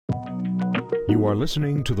You are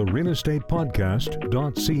listening to the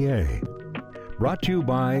realestatePodcast.ca, brought to you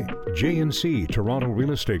by J&C Toronto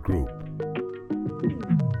Real Estate Group.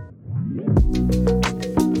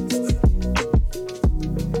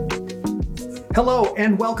 Hello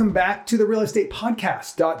and welcome back to the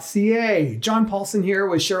realestatePodcast.ca. John Paulson here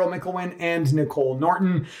with Cheryl Mickelwin and Nicole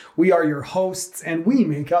Norton. We are your hosts and we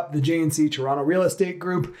make up the J&C Toronto Real Estate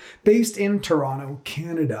Group based in Toronto,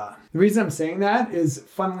 Canada. The reason I'm saying that is,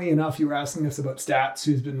 funnily enough, you were asking us about stats,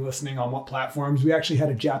 who's been listening on what platforms. We actually had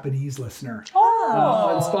a Japanese listener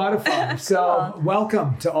on Spotify. So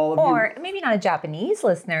welcome to all of you. Or maybe not a Japanese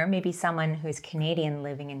listener, maybe someone who's Canadian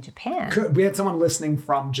living in Japan. We had someone listening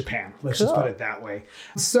from Japan. Let's just put it that way.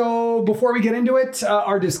 So before we get into it,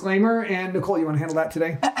 our disclaimer, and Nicole, you want to handle that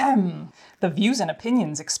today? The views and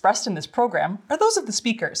opinions expressed in this program are those of the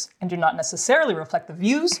speakers and do not necessarily reflect the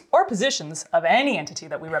views or positions of any entity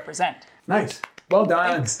that we represent. Nice. Well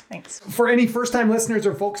done. Thanks. For any first-time listeners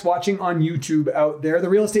or folks watching on YouTube out there, the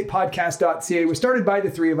realestatePodcast.ca was started by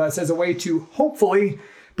the three of us as a way to hopefully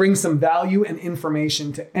bring some value and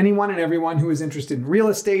information to anyone and everyone who is interested in real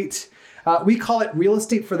estate. We call it real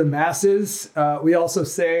estate for the masses. We also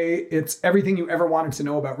say it's everything you ever wanted to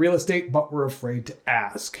know about real estate, but we're afraid to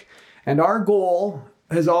ask. And our goal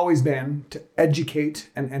has always been to educate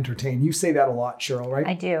and entertain. You say that a lot, Cheryl, right?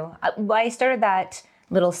 I do. I started that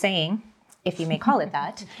little saying, if you may call it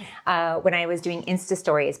that, when I was doing Insta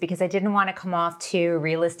stories, because I didn't want to come off too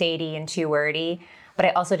real estate-y and too wordy, but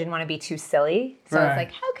I also didn't want to be too silly. So I was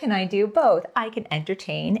like, how can I do both? I can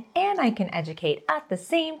entertain and I can educate at the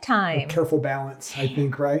same time. A careful balance, I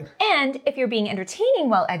think, right? And if you're being entertaining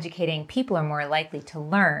while educating, people are more likely to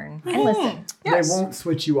learn and listen. Yes. They won't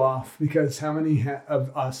switch you off, because how many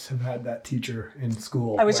of us have had that teacher in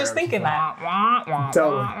school? I was just thinking that.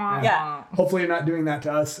 Totally. Yeah. Hopefully you're not doing that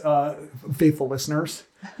to us, faithful listeners.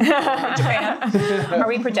 Japan. Are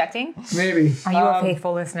we projecting? Maybe. Are you a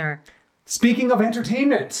faithful listener? Speaking of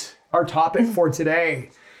entertainment, our topic for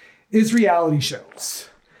today is reality shows.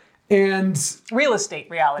 And Real estate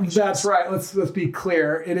reality shows. that's right. Let's be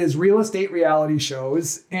clear. It is real estate reality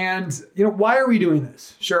shows. And, why are we doing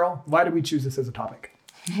this? Cheryl, why did we choose this as a topic?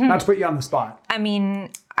 Not to put you on the spot. I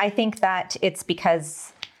mean, I think that it's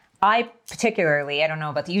because I don't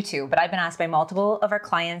know about you two, but I've been asked by multiple of our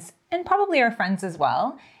clients and probably our friends as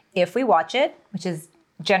well, if we watch it, which is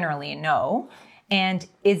generally a no, and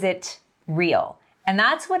is it real? And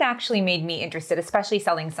that's what actually made me interested, especially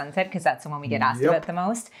Selling Sunset, because that's the one we get asked about the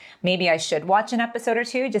most. Maybe I should watch an episode or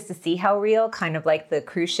two just to see how real, kind of like the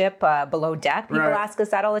cruise ship Below Deck. People ask us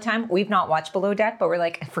that all the time. We've not watched Below Deck, but we're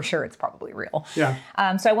like, for sure it's probably real. Yeah.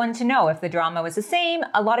 So I wanted to know if the drama was the same.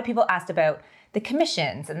 A lot of people asked about the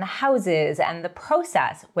commissions and the houses and the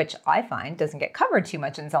process, which I find doesn't get covered too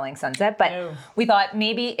much in Selling Sunset. But we thought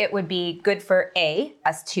maybe it would be good for A,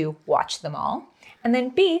 us to watch them all, and then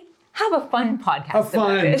B, have a fun podcast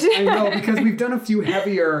about it. I know, because we've done a few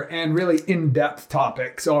heavier and really in-depth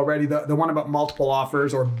topics already. The one about multiple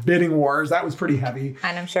offers or bidding wars, that was pretty heavy.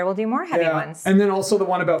 And I'm sure we'll do more heavy ones. And then also the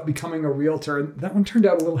one about becoming a realtor. That one turned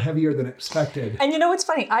out a little heavier than expected. And it's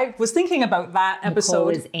funny. I was thinking about that episode. Nicole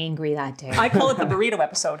was angry that day. I call it the burrito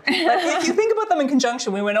episode. But if you think about them in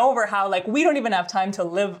conjunction, we went over how we don't even have time to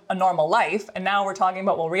live a normal life. And now we're talking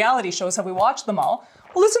about, reality shows. Have we watched them all?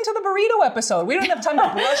 Well, listen to the burrito episode. We don't have time to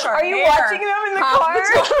brush our hair. Are you watching them in the car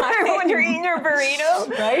when you're eating your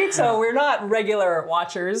burrito? Right? So we're not regular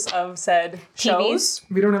watchers of said shows.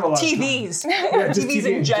 We don't have a lot TVs. of time. Just TVs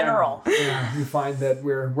in general. Yeah, we find that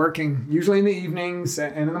we're working usually in the evenings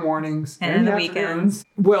and in the mornings. And in the weekends.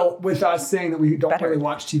 Well, with us saying that we don't really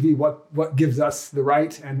watch TV, what gives us the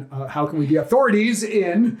right, and how can we be authorities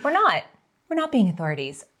in... We're not being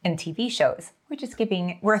authorities in TV shows.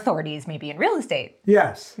 We're authorities maybe in real estate.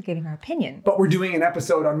 Yes. We're giving our opinion. But we're doing an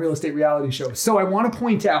episode on real estate reality shows. So I want to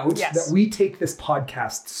point out that we take this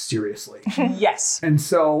podcast seriously. Yes. And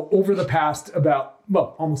so over the past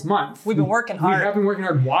almost month, we've been working hard. We have been working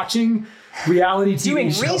hard watching reality TV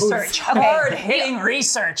doing shows. Research, hard-hitting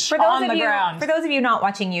research on the ground. For those of you not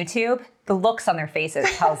watching YouTube, the looks on their faces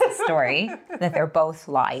tells the story that they're both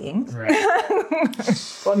lying. Right.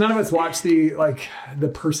 Well, none of us watch the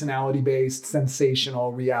personality-based,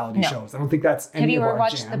 sensational reality shows. I don't think that's any of our jam. Have you ever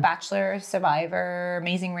watched The Bachelor, Survivor,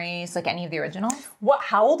 Amazing Race, any of the originals?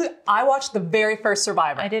 How old? I watched the very first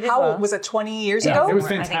Survivor. I did as How well. old was it? 20 years Yeah, ago? it was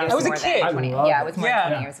fantastic. I was a kid. It was more than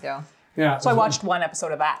 20 years ago. Yeah. So I watched one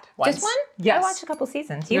episode of that once. Just one? Yes. I watched a couple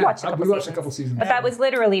seasons. You Yeah, watched a couple we seasons. watched a couple seasons. But that was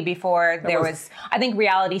literally before there was- was, I think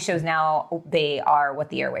reality shows now, they are what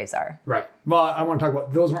the airwaves are. Right. Well, I want to talk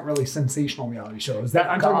about, those weren't really sensational reality shows. That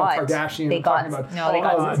I'm talking about Kardashian. They I'm talking got- about no, they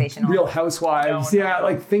got sensational. Real Housewives. No, yeah, no.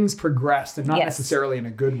 like things progressed and not Yes. necessarily in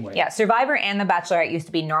a good way. Yeah, Survivor and The Bachelorette used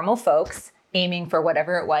to be normal folks aiming for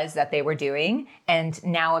whatever it was that they were doing. And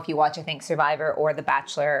now if you watch, I think, Survivor or The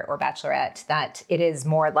Bachelor or Bachelorette, that it is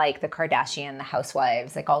more like the Kardashian, the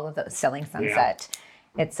Housewives, like all of those selling Sunset.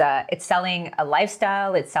 It's selling a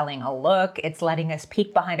lifestyle, it's selling a look, it's letting us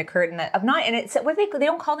peek behind a curtain of not, and it's what they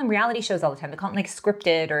don't call them reality shows all the time. They call them like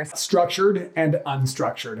scripted or Structured and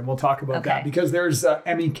unstructured. And we'll talk about that Okay. because there's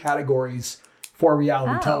Emmy categories for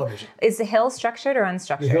reality television. Is The Hills structured or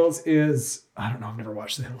unstructured? The Hills is, I don't know, I've never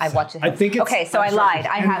watched The Hills. I've watched The Hills. I think it's okay, so I unstructured. lied.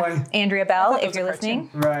 I Anyway, have Andrea Bell. that If was you're a cartoon.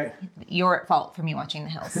 listening, Right. you're at fault for me watching The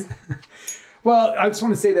Hills. Well, I just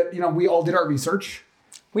want to say that, we all did our research.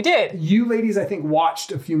 We did. You ladies, I think,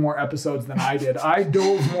 watched a few more episodes than I did. I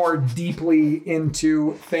dove more deeply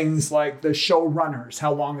into things like the showrunners,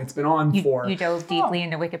 how long it's been on for. You dove deeply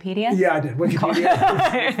into Wikipedia. Yeah, I did. Wikipedia.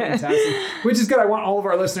 Fantastic. Which is good. I want all of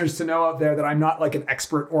our listeners to know out there that I'm not like an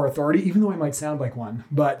expert or authority, even though I might sound like one.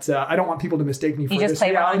 But I don't want people to mistake me for You just this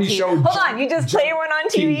play one on reality TV. show. Hold on, you just play one on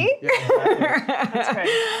TV? Yeah, exactly. That's great.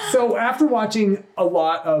 So after watching a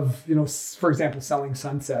lot of, for example, Selling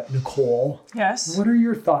Sunset, Nicole, Yes. what are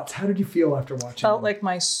your thoughts? How did you feel after watching Felt them? like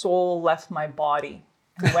my soul left my body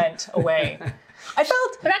and went away. I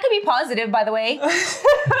felt But that could be positive, by the way.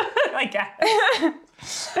 like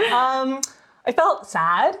I felt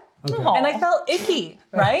sad. Okay. And I felt icky,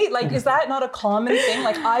 right? Like, is that not a common thing?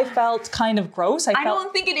 Like, I felt kind of gross. I I felt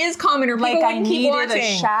don't think it is common, or like people I wouldn't keep needed a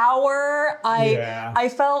watching. shower. Yeah. I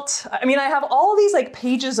felt, I mean, I have all these like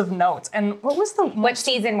pages of notes. And what was the Which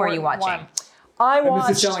season were you watching? one? I And watched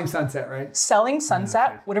this is Selling Sunset, right? Selling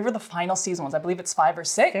Sunset, whatever the final season was. I believe it's 5 or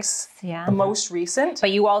 6. Six, yeah. The most recent. But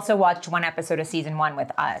you also watched one episode of season 1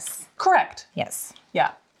 with us. Correct. Yes.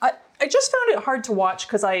 Yeah. I just found it hard to watch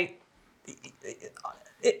because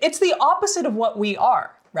it's the opposite of what we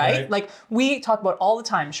are, right? Like we talk about all the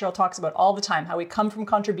time, Cheryl talks about all the time, how we come from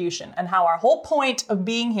contribution and how our whole point of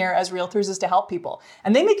being here as realtors is to help people.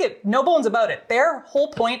 And they make it no bones about it. Their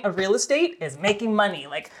whole point of real estate is making money.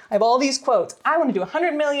 Like I have all these quotes. I want to do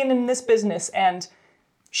 100 million in this business and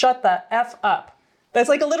shut the F up. That's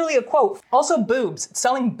like literally a quote. Also boobs, it's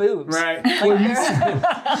selling boobs. Right. Well,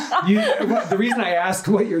 the reason I asked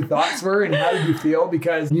what your thoughts were and how did you feel,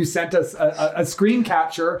 because you sent us a screen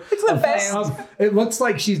capture. It's the best. It looks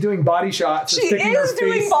like she's doing body shots. She sticking her is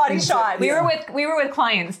doing face body into- shots. We Yeah. were with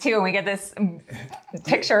clients too, and we get this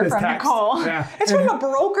picture This from text. Nicole. Yeah. It's from a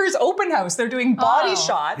broker's open house. They're doing body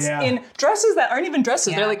shots Yeah. in dresses that aren't even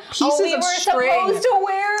dresses. They're like pieces we of were string. supposed to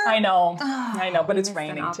wear. I know, but it's missed an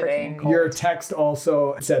raining today. opportunity. Your text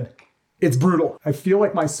also said, "It's brutal. I feel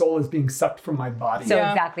like my soul is being sucked from my body." So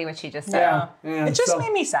Yeah. exactly what she just said. Yeah. It just So-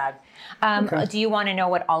 made me sad. Okay. Do you want to know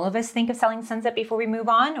what all of us think of Selling Sunset before we move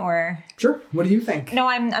on, or? Sure. What do you think? No,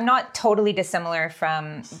 I'm not totally dissimilar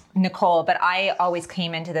from Nicole, but I always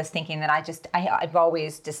came into this thinking that I've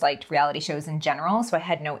always disliked reality shows in general, so I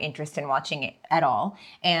had no interest in watching it at all.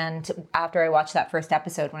 And after I watched that first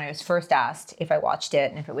episode, when I was first asked if I watched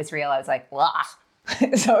it and if it was real, I was like, "Blah."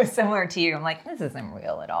 So it's similar to you. I'm like, this isn't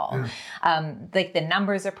real at all. Like the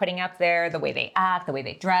numbers they're putting up there, the way they act, the way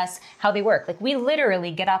they dress, how they work. Like we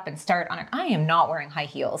literally get up and start on I am not wearing high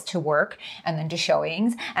heels to work and then to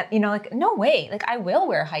showings. And like, no way. Like I will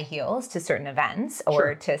wear high heels to certain events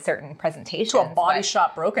or to certain presentations. To a body but-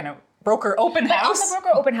 shop broker open but house. also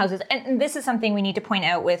broker open houses. And this is something we need to point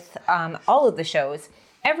out with all of the shows.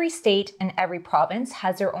 Every state and every province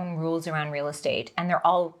has their own rules around real estate, and they're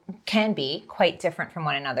all can be quite different from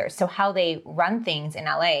one another. So how they run things in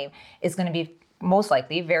LA is going to be most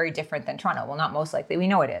likely very different than Toronto. Well, not most likely. We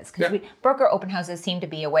know it is because broker open houses seem to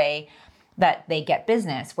be a way that they get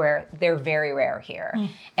business where they're very rare here.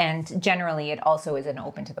 And generally it also is an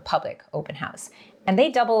open to the public open house. And they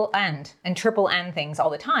double and triple end things all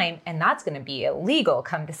the time, and that's going to be illegal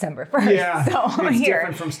come December 1st. Yeah, so it's here.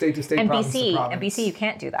 different from state to state, And province to BC, province. you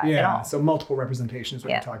can't do that at Yeah, all. so multiple representation is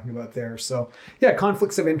what Yeah. you're talking about there. So yeah,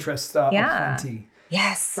 conflicts of interest aplenty.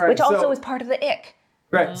 Yes, Right, which also so- is part of the ick.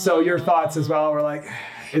 Right. So your thoughts as well were like,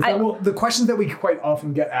 well, the questions that we quite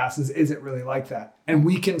often get asked is it really like that? And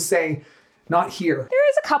we can say, not here. There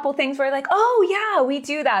is a couple things where like, oh yeah, we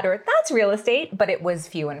do that, or that's real estate, but it was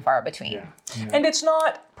few and far between. And it's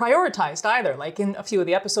not prioritized either. Like in a few of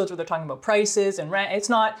the episodes where they're talking about prices and rent, it's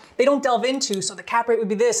not, they don't delve into, so the cap rate would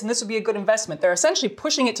be this and this would be a good investment. They're essentially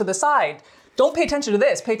pushing it to the side Don't pay attention to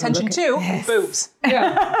this. Pay attention to boobs.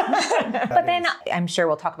 Yeah. But then I'm sure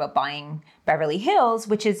we'll talk about Buying Beverly Hills,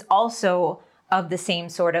 which is also of the same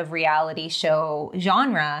sort of reality show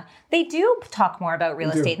genre. They do talk more about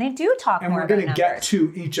real estate, and they do talk And more we're about going to numbers. get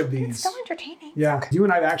to each of these. It's so entertaining. Yeah, you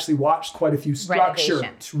and I have actually watched quite a few structured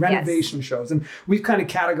renovation shows, and we've kind of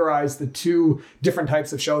categorized the two different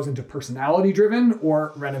types of shows into personality-driven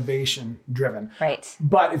or renovation-driven. Right.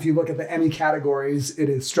 But if you look at the Emmy categories, it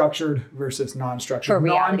is structured versus non-structured. For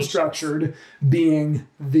reality Non-structured being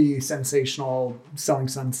the sensational Selling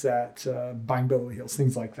Sunset, Buying Beverly Hills,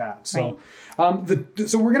 things like that. So,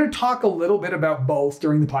 so we're going to talk a little bit about both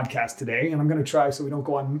during the podcast today, and I'm going to try so we don't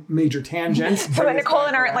go on major tangents. So that Nicole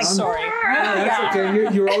and I are like, Sorry. Yeah, that's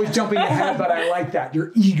okay. You're always jumping ahead, but I like that.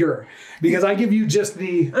 You're eager because I give you just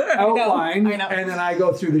the outline, I know. and then I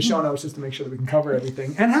go through the show notes just to make sure that we can cover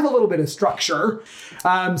everything and have a little bit of structure.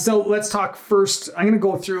 So let's talk first. I'm going to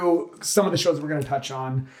go through some of the shows we're going to touch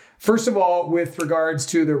on. First of all, with regards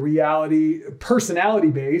to the reality,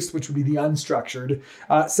 personality-based, which would be the unstructured,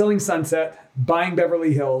 Selling Sunset, Buying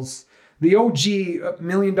Beverly Hills, the OG $1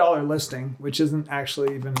 Million Listing, which isn't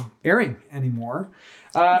actually even airing anymore.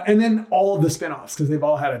 And then all of the spinoffs, because they've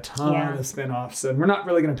all had a ton of spinoffs. And we're not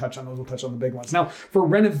really going to touch on those. We'll touch on the big ones. Now, for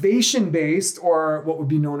renovation-based, or what would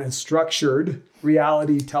be known as structured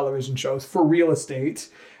reality television shows for real estate,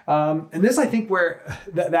 and this, I think, where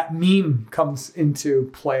that meme comes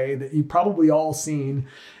into play that you've probably all seen.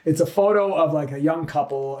 It's a photo of like a young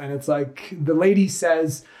couple, and it's like the lady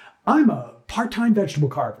says, "I'm a part-time vegetable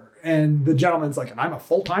carver." And the gentleman's like, and I'm a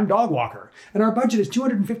full-time dog walker. And our budget is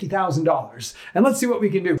 $250,000. And let's see what we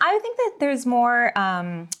can do. I think that there's more,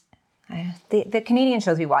 the Canadian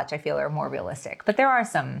shows we watch, I feel, are more realistic. But there are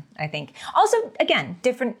some, I think. Also, again,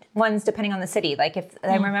 different ones depending on the city. Like if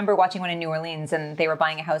I remember watching one in New Orleans and they were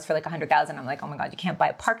buying a house for like $100,000. I'm like, oh my God, you can't buy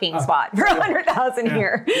a parking spot for $100,000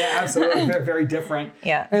 here. Yeah, absolutely. Very, very different.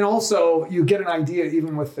 Yeah. And also, you get an idea,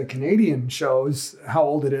 even with the Canadian shows, how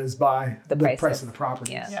old it is by the price of the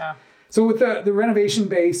properties. Yeah. So with the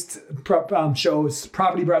renovation-based shows,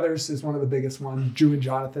 Property Brothers is one of the biggest ones. Drew and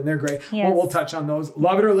Jonathan, they're great. Yes. We'll touch on those.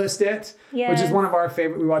 Love It or List It, which is one of our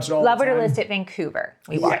favorite. We watch it all Love the It time. or List It Vancouver,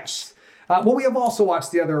 we watch. Yes. Well, we have also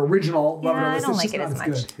watched the other original Love It or I List It. don't It's like just it not as much.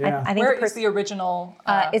 good. Yeah. I think Where is the original?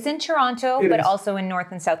 it's in Toronto, It but is. also in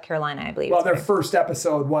North and South Carolina, I believe. Well, it's their where- first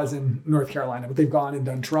episode was in North Carolina, but they've gone and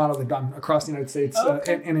done Toronto. They've done across the United States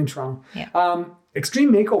and in Toronto. Yeah.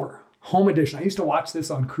 Extreme Makeover, Home Edition. I used to watch this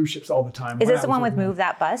on cruise ships all the time. Is when this I the was one with living Move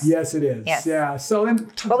That Bus? Yes, it is. Yes. Yeah. So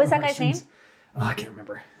then, What was that guy's name? I can't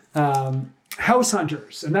remember. House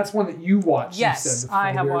Hunters, and that's one that you watched. You Yes, said before.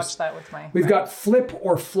 I have watched that with my. We've got Flip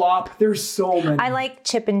or Flop. There's so many. I like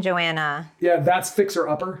Chip and Joanna. Yeah, that's Fixer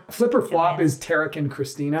Upper. Flip or Flop is Tarek and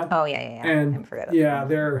Christina. Oh, yeah. And I forgot. yeah,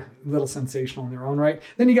 they're a little sensational in their own right.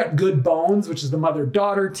 Then you got Good Bones, which is the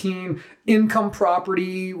mother-daughter team. Income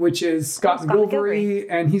Property, which is Scott McGilvery,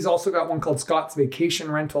 and he's also got one called Scott's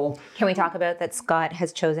Vacation Rental. Can we talk about that Scott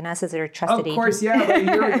has chosen us as their trusted Of course, agent? yeah. About a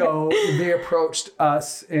year ago, they approached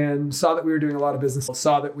us and saw that we were doing a lot of business,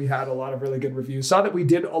 saw that we had a lot of really good reviews, saw that we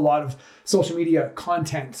did a lot of social media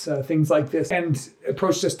content, things like this, and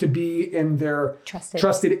approached us to be in their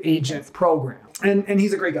trusted agent program. And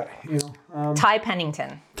he's a great guy, you know. Ty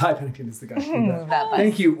Pennington. Ty Pennington is the guy. Move That Bus.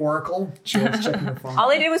 Thank you, Oracle. She was checking her phone. All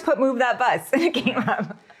I did was put Move That Bus and it came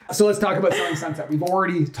up. So let's talk about Selling Sunset. We've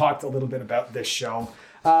already talked a little bit about this show.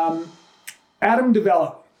 Adam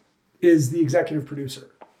DeVello is the executive producer.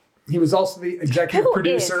 He was also the executive Who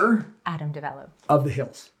producer is Adam DeVello? of The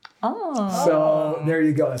Hills. Oh. So there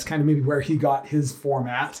you go. That's kind of maybe where he got his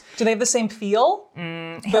format. Do they have the same feel?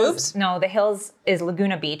 Boobs? No, The Hills is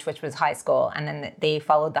Laguna Beach, which was high school. And then they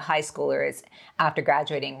followed the high schoolers after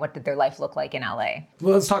graduating. What did their life look like in LA?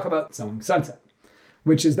 Well, let's talk about Selling Sunset,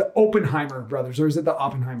 which is the Oppenheimer brothers, or is it the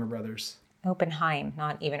Oppenheimer brothers? Oppenheim,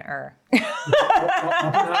 not even Oppenheimer.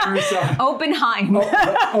 Oppenheim.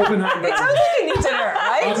 Oppenheimer. It sounds like a neat dinner,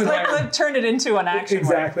 right? Oppenheimer. Like turn it into an action word.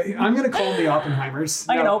 Exactly. I'm going to call them the Oppenheimers.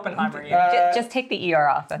 Like an No. Oppenheimer. Just take the ER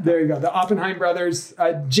off. There you go. The Oppenheim brothers.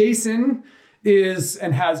 Jason is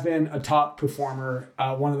and has been a top performer,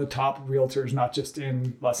 one of the top realtors, not just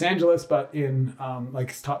in Los Angeles, but in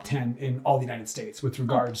like top 10 in all the United States with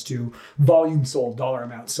regards to volume sold, dollar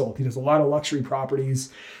amount sold. He does a lot of luxury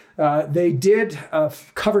properties. They did a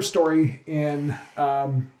cover story in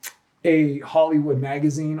a Hollywood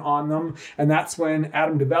magazine on them. And that's when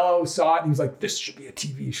Adam DeVello saw it and he was like, this should be a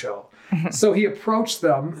TV show. So he approached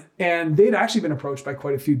them, and they'd actually been approached by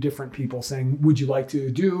quite a few different people saying, would you like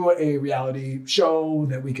to do a reality show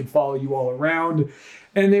that we could follow you all around?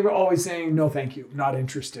 And they were always saying, no, thank you, not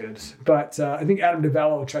interested. But I think Adam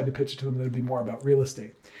DeVello tried to pitch it to them that it'd be more about real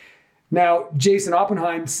estate. Now, Jason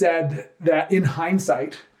Oppenheim said that in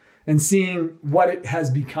hindsight, and seeing what it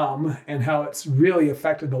has become and how it's really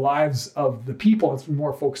affected the lives of the people, it's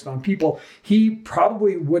more focused on people, he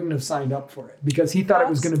probably wouldn't have signed up for it because he thought it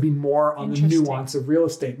was going to be more on the nuance of real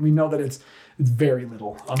estate. We know that it's very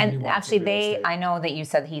little on the nuance And actually, of real estate. I know that you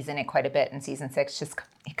said he's in it quite a bit in season 6 just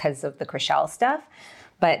because of the Chrishell stuff.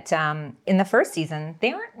 But in the first season,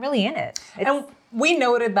 they aren't really in it. And we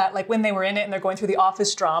noted that, like, when they were in it and they're going through the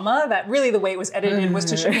office drama, that really the way it was edited was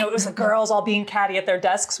to show, it was the girls all being catty at their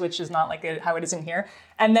desks, which is not like how it is in here.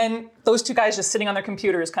 And then those two guys just sitting on their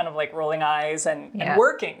computers, kind of like rolling eyes and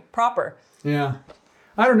working proper. Yeah.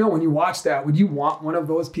 I don't know, when you watch that, would you want one of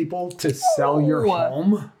those people to sell your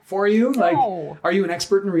home for you? Like, are you an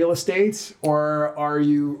expert in real estate, or are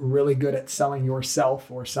you really good at selling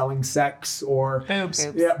yourself or selling sex or Boobs.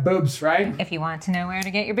 Yeah, boobs, right? If you want to know where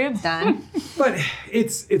to get your boobs done. But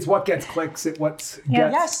it's what gets clicks, it what gets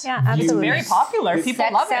Yes. Yeah, absolutely. Very popular. People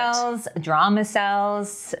Sex love sells, drama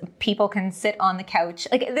sells, people can sit on the couch.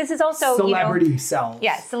 Like, this is also, celebrity sells.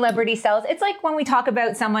 Yeah, celebrity sells. It's like when we talk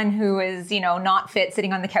about someone who is, not fit,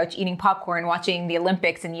 sitting on the couch eating popcorn, watching the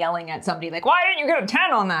Olympics and yelling at somebody like, why didn't you get a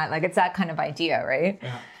 10 on that? Like, it's that kind of idea, right?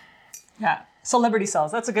 Yeah. Celebrity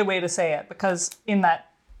sells. That's a good way to say it, because in that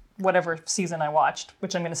whatever season I watched,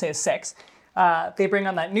 which I'm going to say is 6, they bring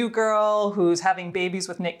on that new girl who's having babies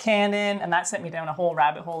with Nick Cannon, and that sent me down a whole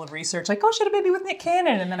rabbit hole of research. Like, oh, she had a baby with Nick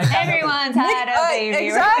Cannon, and then I found Everyone's had a baby.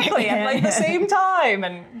 Exactly, Right? at like the same time.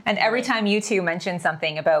 And every time you two mention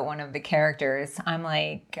something about one of the characters, I'm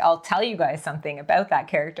like, I'll tell you guys something about that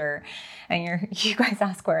character, and you guys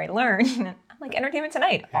ask where I learn. I'm like, Entertainment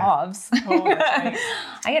Tonight, OBS. Oh, that's right.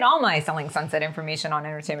 I get all my Selling Sunset information on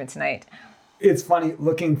Entertainment Tonight. It's funny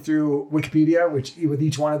looking through Wikipedia, which with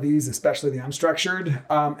each one of these, especially the unstructured,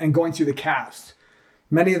 and going through the cast.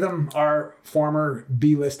 Many of them are former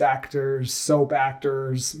B-list actors, soap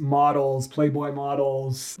actors, models, Playboy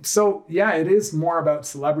models. So yeah, it is more about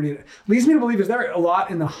celebrity. It leads me to believe, is there a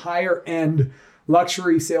lot in the higher end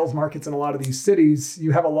luxury sales markets in a lot of these cities?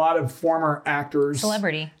 You have a lot of former actors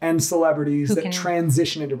and celebrities that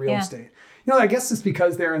transition into real estate. I guess it's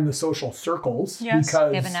because they're in the social circles. Yes,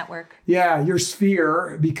 because they have a network. Yeah, your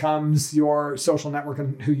sphere becomes your social network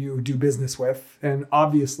and who you do business with. And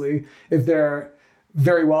obviously, if they're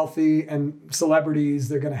very wealthy and celebrities,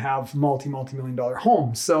 they're going to have multi-million dollar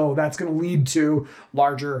homes. So that's going to lead to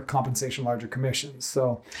larger compensation, larger commissions.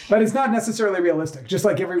 So, but it's not necessarily realistic. Just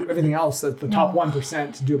like everything else, that the top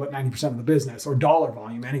 1% do about 90% of the business, or dollar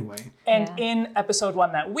volume anyway. And in episode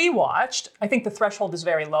 1 that we watched, I think the threshold is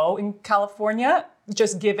very low in California,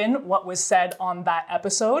 just given what was said on that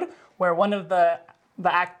episode, where one of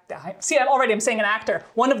I'm saying an actor.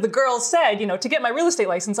 One of the girls said, to get my real estate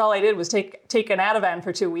license, all I did was take an Ativan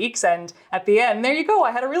for 2 weeks, and at the end, there you go, I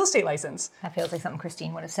had a real estate license. That feels like something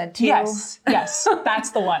Christine would have said too. Yes, that's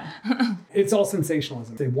the one. It's all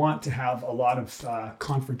sensationalism. They want to have a lot of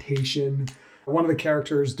confrontation. One of the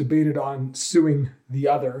characters debated on suing the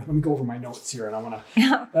other. Let me go over my notes here, and I want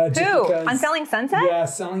to. Who? On Selling Sunset? Yeah,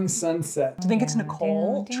 Selling Sunset. I think it's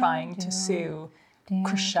Nicole trying to sue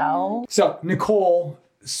Chrishell. So Nicole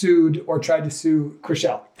sued or tried to sue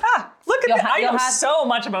Chrishell. Look at that. I know so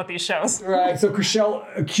much about these shows. Right. So Chrishell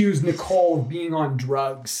accused Nicole of being on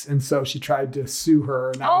drugs, and so she tried to sue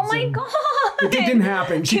her. And that Oh was my God. It didn't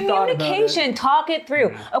happen. She thought about Communication, it. talk it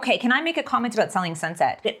through. Okay, can I make a comment about Selling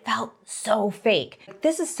Sunset? It felt so fake.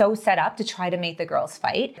 This is so set up to try to make the girls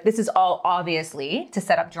fight. This is all obviously to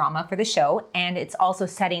set up drama for the show, and it's also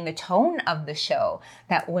setting the tone of the show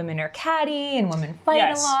that women are catty and women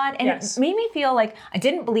fight a lot. And it made me feel like I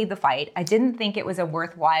didn't believe the fight. I didn't think it was a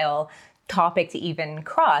worthwhile topic to even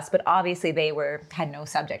cross, but obviously they had no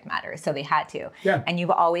subject matter, so they had to. Yeah. And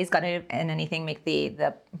you've always got to, in anything, make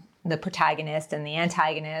the protagonist and the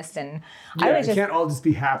antagonist, and I was it can't all just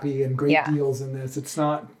be happy and great deals in this. It's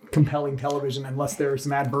not compelling television unless there's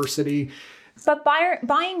some adversity. But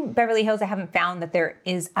buying Beverly Hills, I haven't found that there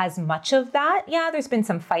is as much of that. Yeah, there's been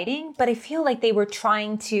some fighting, but I feel like they were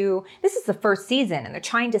trying to, this is the first season, and they're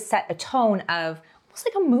trying to set a tone of almost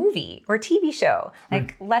like a movie or a TV show.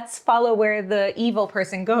 Like, let's follow where the evil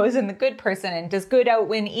person goes and the good person, and does good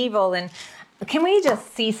outwin evil? And can we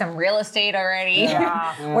just see some real estate already?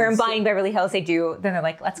 Yeah. Where in buying Beverly Hills, they do, then they're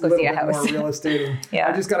like, let's go see a house. More real estate. Yeah.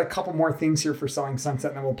 I just got a couple more things here for Selling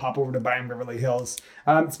Sunset, and then we'll pop over to Buying Beverly Hills.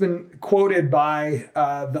 It's been quoted by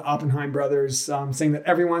the Oppenheim brothers saying that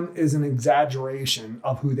everyone is an exaggeration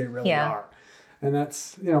of who they really are. And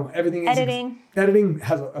that's, everything is... Editing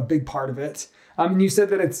has a big part of it. And you said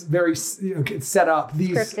that it's very, it's set up.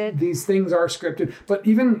 Scripted. These things are scripted. But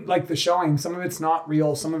even like the showing, some of it's not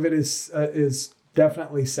real. Some of it is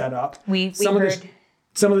definitely set up. Some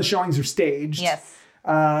of the showings are staged. Yes.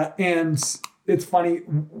 And it's funny.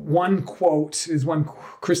 One quote is when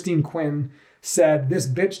Christine Quinn said, "This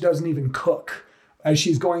bitch doesn't even cook," as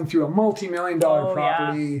she's going through a multi-million-dollar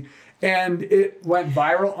property. Yeah. And it went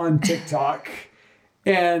viral on TikTok.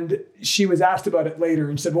 And she was asked about it later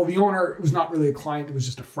and said, well, the owner was not really a client. It was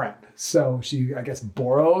just a friend. So she, I guess,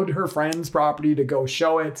 borrowed her friend's property to go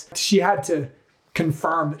show it. She had to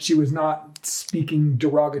confirm that she was not speaking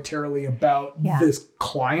derogatorily about this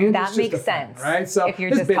client. That makes sense. Right? So if you're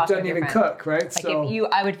this just bitch doesn't even cook, right? Like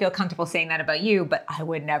if I would feel comfortable saying that about you, but I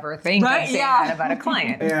would never think of saying that about a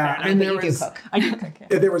client. Yeah. And you do cook. I do cook,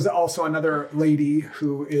 yeah. There was also another lady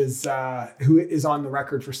who is on the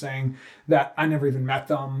record for saying that I never even met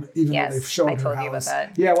them, even though they've shown her house. I told you about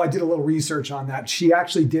that. Yeah, well, I did a little research on that. She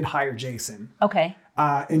actually did hire Jason. Okay.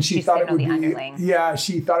 And she thought it would be,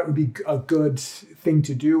 she thought it would be a good thing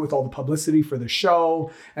to do with all the publicity for the show.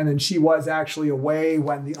 And then she was actually away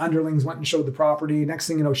when the underlings went and showed the property. Next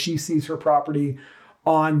thing you know, she sees her property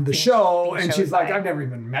on the show and she's like, I've never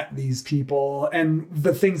even met these people. And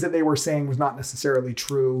the things that they were saying was not necessarily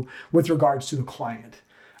true with regards to the client.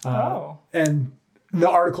 And the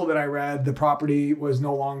article that I read, the property was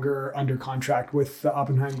no longer under contract with the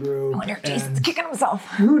Oppenheim Group. I wonder if Jason's kicking himself.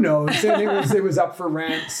 Who knows? And it was up for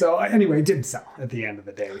rent. So anyway, it didn't sell at the end of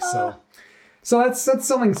the day. So that's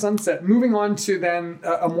Selling Sunset. Moving on to then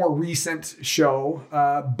a more recent show,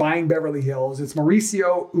 Buying Beverly Hills. It's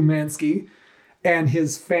Mauricio Umansky and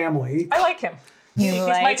his family. I like him. He's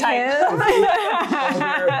my type.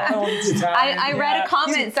 I read a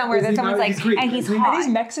comment somewhere that someone's like, Greek, and he's hot. And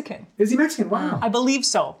he's Mexican. Is he Mexican? Wow. I believe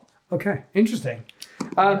so. Okay, interesting.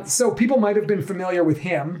 So people might have been familiar with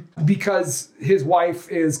him because his wife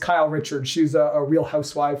is Kyle Richards. She's a Real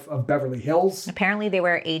Housewife of Beverly Hills. Apparently they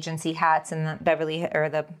wear agency hats in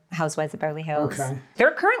the Housewives of Beverly Hills. Okay.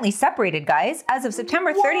 They're currently separated, guys, as of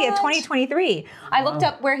September 30th, 2023. I looked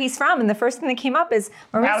up where he's from, and the first thing that came up is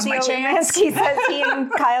Mauricio Umansky says he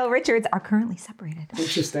and Kyle Richards are currently separated.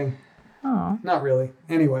 Interesting. Oh. Not really.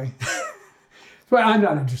 Anyway. But I'm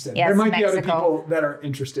not interested. Yes, there might be Mexico. other people that are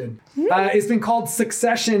interested. It's been called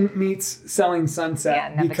Succession meets Selling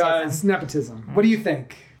Sunset because nepotism. What do you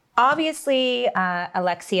think? Obviously,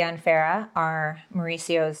 Alexia and Farah are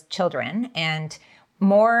Mauricio's children, and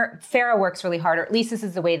Farah works really hard, or at least this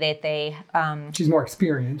is the way that they... She's more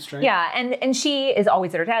experienced, right? Yeah, and she is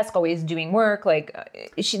always at her desk, always doing work.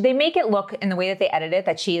 They make it look, in the way that they edit it,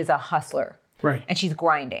 that she is a hustler. Right. And she's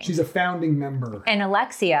grinding. She's a founding member. And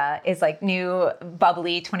Alexia is like new,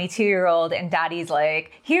 bubbly 22-year-old. And daddy's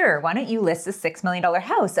like, here, why don't you list a $6 million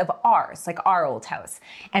house of ours, like our old house?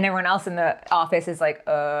 And everyone else in the office is like,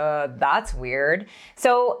 that's weird.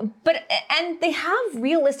 And they have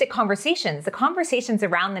realistic conversations. The conversations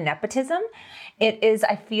around the nepotism, it is,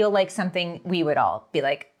 I feel like something we would all be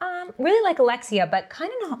like, really like Alexia, but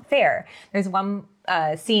kind of not fair. There's one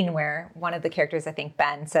scene where one of the characters, I think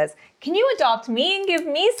Ben, says, can you adopt me and give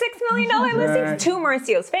me $6 million listings to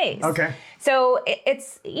Mauricio's face? Okay. So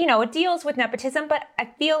it's, it deals with nepotism, but I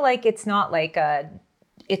feel like it's not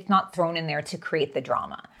it's not thrown in there to create the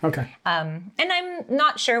drama. Okay. And I'm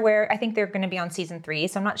not sure I think they're going to be on season 3,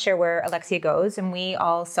 so I'm not sure where Alexia goes. And we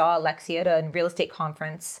all saw Alexia at a real estate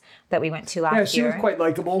conference that we went to last year. Yeah, she was quite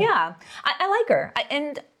likable. Yeah, I like her.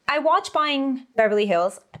 And I watch Buying Beverly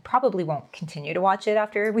Hills. I probably won't continue to watch it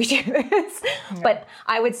after we do this. Yeah. But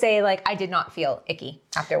I would say, I did not feel icky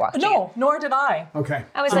after watching it. No, nor did I. Okay.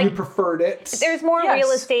 I was you preferred it? There's more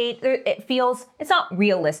real estate. It's not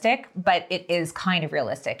realistic, but it is kind of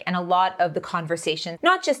realistic. And a lot of the conversation,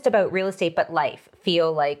 not just about real estate, but life,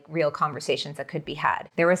 feel like real conversations that could be had.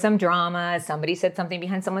 There was some drama. Somebody said something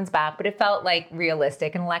behind someone's back, but it felt like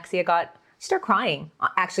realistic. And Alexia started crying.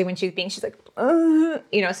 Actually, when she's like, so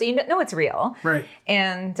you know it's real. Right.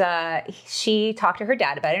 And she talked to her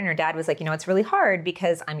dad about it, and her dad was like, it's really hard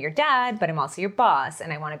because I'm your dad, but I'm also your boss,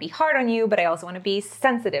 and I want to be hard on you, but I also want to be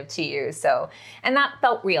sensitive to you. So, and that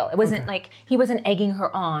felt real. It wasn't like he wasn't egging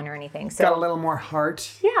her on or anything. So got a little more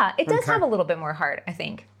heart. Yeah, it does have a little bit more heart, I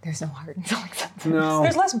think. There's no heart in selling sunsets. No.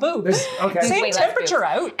 There's less boobs. Okay. Same Way less temperature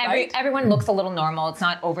boobs. out, right? Everyone looks a little normal. It's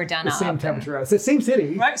not overdone up. Same temperature. It's the same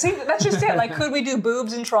city. Right, see, that's just it. Like, could we do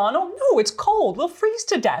boobs in Toronto? No, it's cold. We'll freeze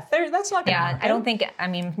to death. That's not going to Yeah, happen. I don't think. I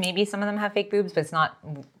mean, maybe some of them have fake boobs, but it's not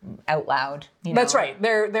out loud. You know? That's right.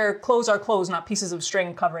 Their clothes are clothes, not pieces of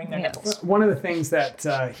string covering their nipples. One of the things that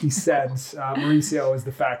he said, Mauricio, is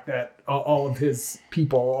the fact that all of his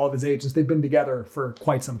people, all of his agents, they've been together for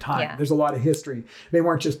quite some time. Yeah. There's a lot of history. They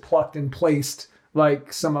weren't just plucked and placed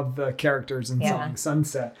like some of the characters in Selling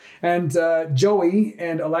Sunset. And Joey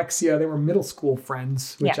and Alexia, they were middle school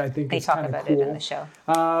friends, which I think is kind of cool. They talk about it in the show.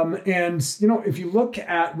 And, you know, if you look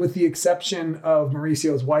at, with the exception of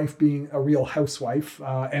Mauricio's wife being a real housewife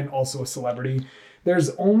and also a celebrity, there's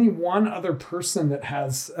only one other person that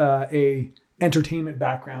has a entertainment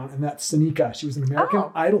background, and that's Sanika. She was an American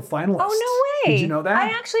Idol finalist. Oh, no way. Did you know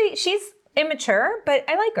that? She's immature, but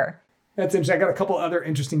I like her. That's interesting. I got a couple other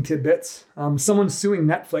interesting tidbits. Someone's suing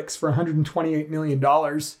Netflix for $128 million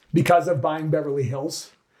because of buying Beverly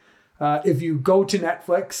Hills. If you go to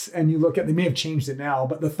Netflix and you look at, they may have changed it now,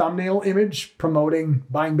 but the thumbnail image promoting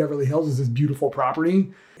buying Beverly Hills is this beautiful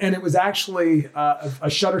property. And it was actually a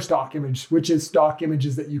Shutterstock image, which is stock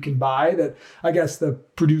images that you can buy that I guess the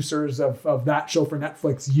producers of that show for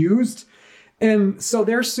Netflix used. And so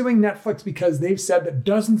they're suing Netflix because they've said that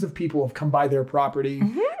dozens of people have come by their property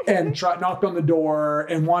and knocked on the door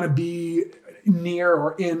and want to be near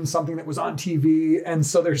or in something that was on TV. And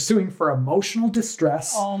so they're suing for emotional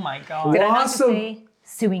distress. Oh my God. Did I not Loss just of, say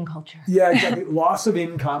suing culture? yeah, exactly. Loss of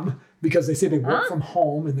income because they say they work from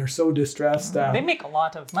home and they're so distressed. They make a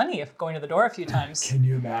lot of money if going to the door a few times. Can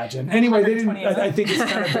you imagine? Anyway, they didn't. 128 I think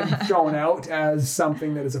it's kind of been thrown out as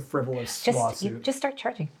something that is a frivolous lawsuit. Just start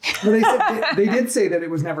charging. But they said they did say that it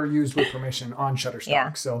was never used with permission on Shutterstock.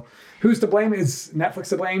 Yeah. So who's to blame? Is Netflix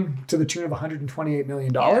to blame to the tune of $128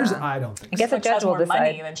 million? I don't think I guess so. a Netflix judge has will more decide.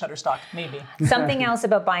 money than Shutterstock, maybe. Something else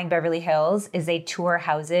about buying Beverly Hills is they tour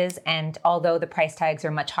houses, and although the price tags are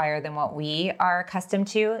much higher than what we are accustomed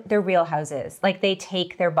to, they're real houses. Like they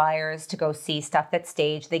take their buyers to go see stuff that's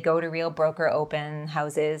staged. They go to real broker open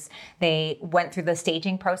houses. They went through the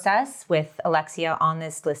staging process with Alexia on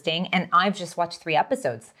this listing, and I've just watched 3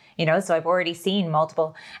 episodes. You know, so I've already seen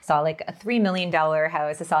multiple. I saw like a $3 million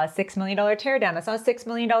house. I saw a $6 million teardown. I saw a $6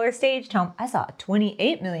 million staged home. I saw a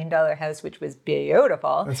 $28 million house, which was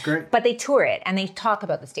beautiful. That's great. But they tour it and they talk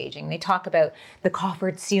about the staging. They talk about the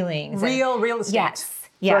coffered ceilings. Real estate. Yes. So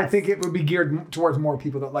Yes. I think it would be geared towards more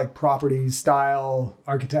people that like properties, style,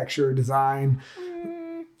 architecture, design,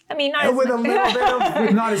 I mean, not as with a much. little bit of,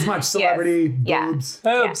 with not as much celebrity Yeah. boobs.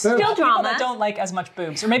 Boobs. Still People drama. that don't like as much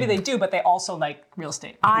boobs. Or maybe they do, but they also like real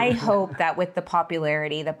estate. I hope that with the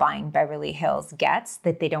popularity that buying Beverly Hills gets,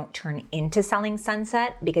 that they don't turn into Selling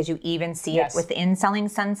Sunset, because you even see Yes. it within Selling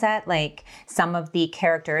Sunset. Like some of the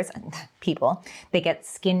characters, people, they get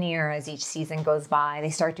skinnier as each season goes by. They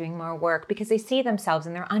start doing more work because they see themselves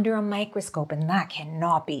and they're under a microscope, and that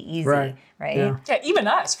cannot be easy, right? Yeah. Yeah, even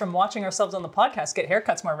us, from watching ourselves on the podcast, get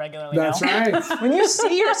haircuts more regularly That's now. right. When you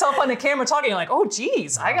see yourself on the camera talking, you're like, oh,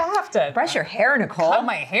 geez, I have to Brush your hair, Nicole. cut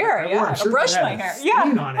my hair. I wore a Yeah, shirt or brush that my had a hair.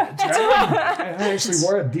 stain Yeah. on it. I actually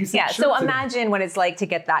wore a decent Yeah, shirt so today. imagine what it's like to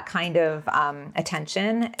get that kind of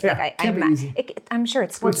attention. Yeah, Like can't be easy. I'm sure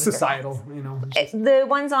it's It's societal, you know. The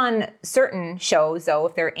ones on certain shows, though,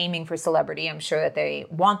 if they're aiming for celebrity, I'm sure that they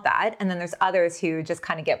want that. And then there's others who just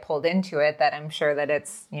kind of get pulled into it that I'm sure that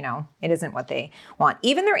it's, you know, it isn't what they want.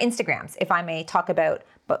 Even their Instagrams, if I may talk about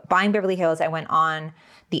buying Beverly Hills, I went on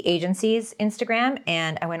the agency's Instagram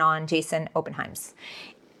and I went on Jason Oppenheim's.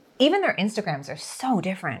 Even their Instagrams are so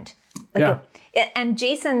different. Like and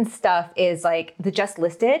Jason's stuff is like the just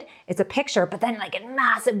listed. It's a picture, but then like in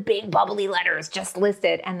massive big bubbly letters, just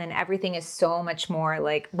listed. And then everything is so much more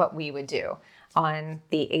like what we would do on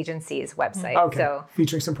the agency's website. Okay. So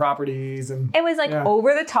featuring some properties and it was like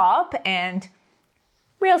over the top and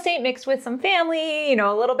real estate mixed with some family, you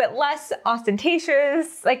know, a little bit less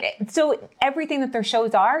ostentatious. Like, so everything that their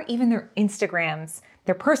shows are, even their Instagrams,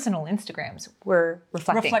 their personal Instagrams were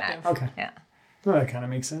reflecting Reflective. that. Okay. Yeah. Well, that kind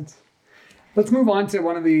of makes sense. Let's move on to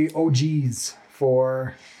one of the OGs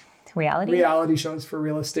for Reality. shows for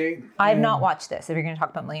real estate. I've And- not watched this. If you're going to talk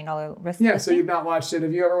about $1 Million Listing. Yeah, so you've not watched it.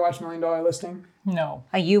 Have you ever watched $1 Million Listing? No.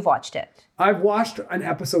 You've watched it. I've watched an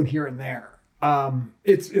episode here and there.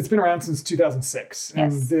 It's been around since 2006,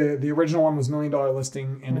 and Yes. the original one was $1 Million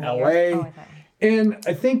Listing in LA, Oh, I thought- and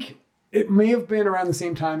I think it may have been around the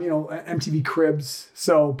same time, you know, MTV Cribs.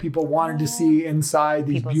 So people wanted to see inside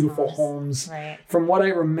these People's beautiful homes. homes. Right. From what I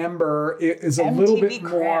remember, it is a little bit MTV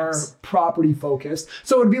more Cribs. property focused.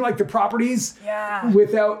 So it'd be like the properties Yeah.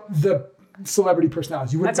 without the celebrity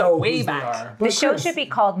personalities. You wouldn't That's a know way who they back. are. The But show Chris, should be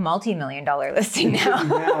called Multi-Million Dollar Listing now.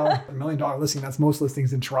 now $1 million listing. That's most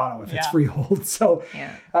listings in Toronto if it's Yeah. freehold. So,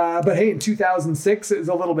 Yeah. but hey, in 2006 it was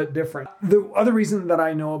a little bit different. The other reason that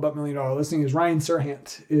I know about $1 million listing is Ryan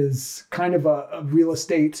Serhant is kind of a real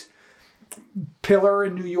estate pillar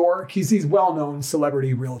in New York. He's well-known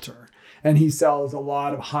celebrity realtor. And he sells a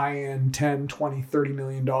lot of high-end 10, 20, $30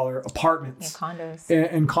 million apartments. Condos.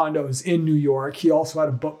 And condos in New York. He also had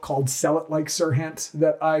a book called Sell It Like Serhant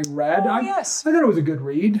that I read. Oh, yes. I thought it was a good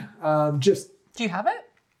read. Do you have it?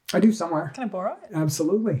 I do somewhere. Can I borrow it?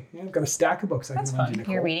 Absolutely. Yeah, I've got a stack of books I can lend you,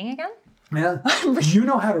 Nicole. You're reading again? Yeah. You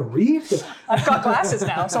know how to read? I've got glasses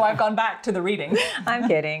now, so I've gone back to the reading. I'm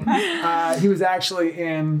kidding. He was actually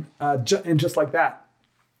in Just Like That.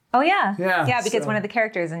 Oh, yeah. Yeah, Yeah, because so- one of the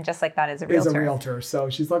characters in Just Like That is a realtor. Is a realtor. So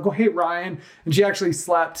she's like, oh, hey, Ryan. And she actually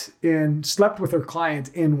slept with her client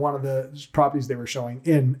in one of the properties they were showing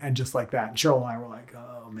in And Just Like That. And Cheryl and I were like,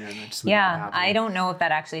 oh, man, that just would not Yeah, happen. I don't know if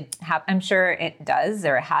that actually happened. I'm sure it does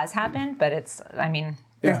or it has happened, but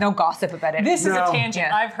there's no gossip about it. This is No. a tangent.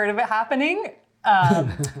 Yeah. I've heard of it happening.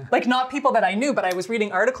 Like not people that I knew, but I was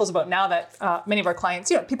reading articles about now that many of our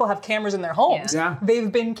clients, people have cameras in their homes. Yeah.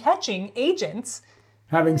 They've been catching agents.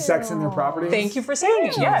 Having sex in their property. Thank you for saying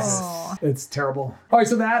it. Yes. It's terrible. All right,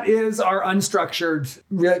 so that is our unstructured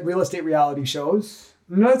real estate reality shows.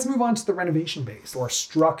 Now let's move on to the renovation based or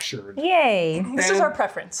structured. Yay. This is our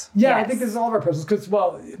preference. Yeah, I Yes. think this is all of our preferences because,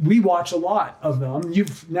 well, we watch a lot of them.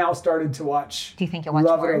 You've now started to watch. Do you think you'll watch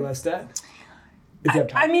Love more? It or List It. If you have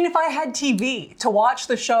time. I mean, if I had TV to watch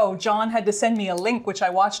the show, John had to send me a link, which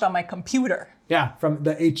I watched on my computer. Yeah, from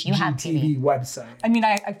the have HGTV website. I mean,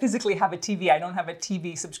 I physically have a TV. I don't have a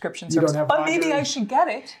TV subscription service. don't have But maybe Rogers? I should get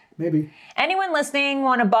it. Maybe. Anyone listening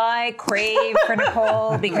want to buy Crave for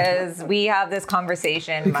Nicole? Because we have this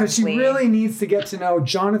conversation Because monthly. she really needs to get to know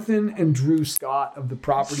Jonathan and Drew Scott of the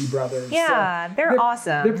Property Brothers. Yeah, they're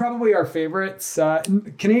awesome. They're probably our favorites.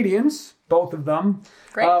 Canadians, both of them.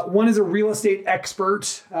 Great. One is a real estate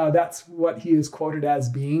expert. That's what he is quoted as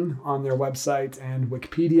being on their website and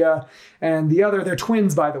Wikipedia. And the other, they're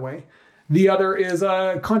twins, by the way. The other is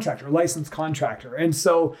a contractor, a licensed contractor. And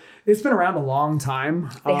so it's been around a long time.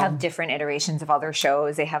 They have different iterations of other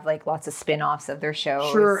shows. They have like lots of spin-offs of their shows.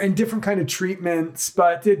 Sure, and different kind of treatments,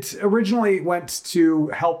 but it originally went to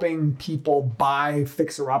helping people buy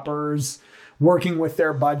fixer-uppers, working with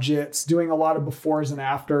their budgets, doing a lot of befores and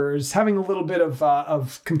afters, having a little bit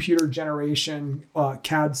of computer generation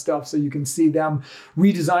CAD stuff so you can see them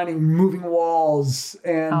redesigning, moving walls.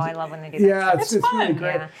 And Oh, I love when they do that Yeah, stuff. it's It's really fun.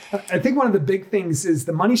 great. Yeah. I think one of the big things is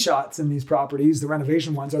the money shots in these properties, the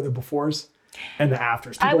renovation ones, are the befores and the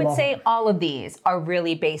afters. I People would love say them. all of these are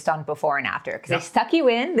really based on before and after because they suck you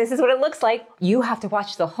in. This is what it looks like. You have to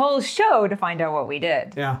watch the whole show to find out what we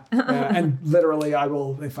did. Yeah. And literally, I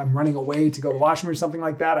will, if I'm running away to go to the washroom or something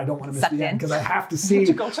like that, I don't want to miss Sucked the end in. because I have to see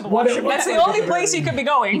To go to the what it washroom. looks That's the like only at the place very you could be You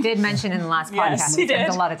going. did mention in the last Yes, podcast he you spent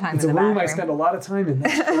did. a lot of time It's in a the room bathroom. I spend a lot of time in.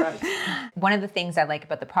 That's correct. One of the things I like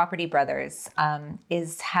about the Property Brothers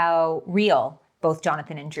is how real both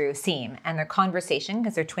Jonathan and Drew seem, and their conversation,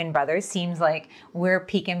 because they're twin brothers, seems like we're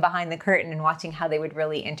peeking behind the curtain and watching how they would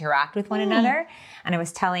really interact with one another. And I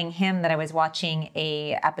was telling him that I was watching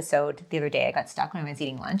a episode the other day. I got stuck when I was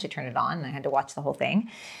eating lunch. I turned it on and I had to watch the whole thing.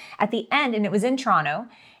 At the end, and it was in Toronto,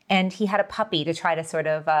 and he had a puppy to try to sort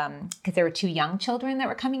of, because there were two young children that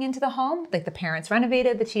were coming into the home. Like the parents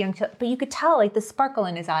renovated, the two young children, but you could tell like the sparkle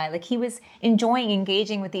in his eye. Like he was enjoying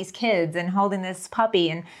engaging with these kids and holding this puppy.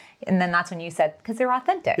 And then that's when you said, because they're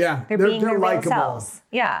authentic. Yeah, They're they're being their real likable. selves.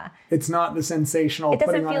 Yeah. It's not the sensational It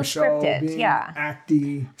doesn't putting on feel a show, scripted, being yeah.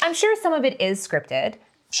 acty. I'm sure some of it is scripted.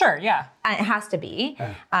 Sure, yeah. It has to be.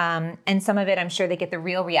 And some of it, I'm sure they get the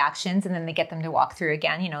real reactions and then they get them to walk through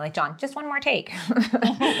again, like John, just one more take.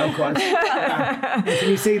 Of course. Yeah. Can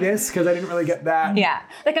you say this? Because I didn't really get that. Yeah.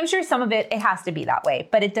 Like I'm sure some of it has to be that way,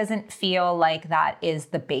 but it doesn't feel like that is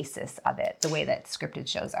the basis of it, the way that scripted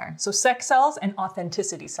shows are. So sex sells and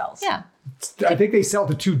authenticity sells. Yeah. I think they sell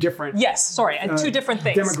to two different Yes, sorry, and two different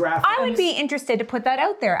things. demographics. I would be interested to put that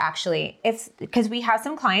out there actually. It's because we have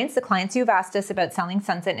some clients, the clients who've asked us about selling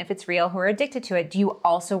Sunset and if it's real, who are addicted to it. Do you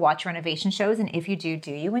also watch renovation shows? And if you do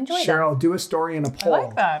you enjoy them? Cheryl, do a story and a poll.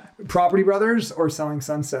 like that. Property Brothers or Selling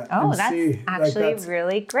Sunset? Oh, and that's see. actually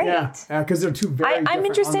really great. Yeah, because they're two very I'm different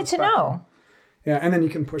interested on the to know. spectrum. Yeah, and then you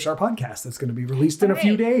can push our podcast that's going to be released in a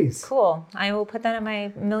few days. Cool. I will put that on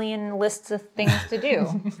my million lists of things to do.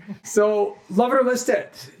 So, Love It or List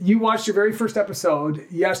It. You watched your very first episode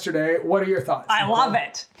yesterday. What are your thoughts? I love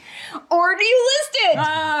it. Or do you list it?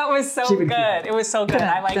 It was so Keep it good. cute. It was so good.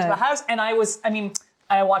 I liked the house, and I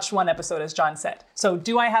I watched one episode, as John said. So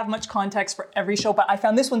do I have much context for every show? But I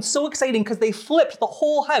found this one so exciting because they flipped the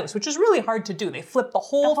whole house, which is really hard to do. They flipped the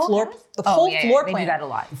whole floor, house? the whole floor They plan. do that a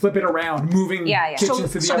lot. Flip it around, moving kitchens to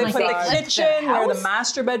the So other they put side. the kitchen The where the house?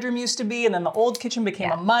 master bedroom used to be, and then the old kitchen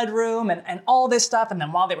became a mud room, and all this stuff. And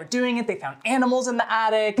then while they were doing it, they found animals in the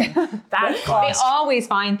attic. And that They cost. always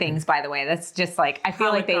find things, by the way. That's just like, I feel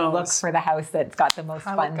How like it they goes. look for the house that's got the most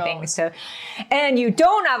How fun it goes. things to. And you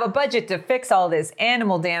don't have a budget to fix all this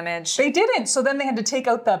animal damage. They didn't. So then they had to take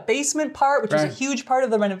out the basement part, which was a Right. huge part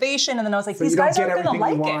of the renovation. And then I was like, So these you don't guys get aren't going to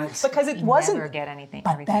everything like you it want. because it You wasn't. never get anything.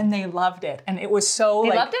 But everything. then they loved it, and it was so They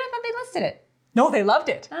like. loved it? I thought they listed it. No, they loved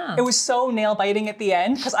it. Oh. It was so nail biting at the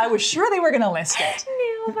end because I was sure they were going to list it.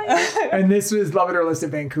 And this was Love It or List It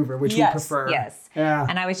Vancouver, which we Yes, prefer. Yes. Yeah.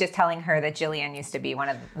 And I was just telling her that Jillian used to be one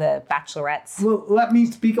of the bachelorettes. Well, let me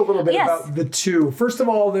speak a little bit Yes. about the two. First of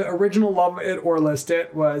all, the original Love It or List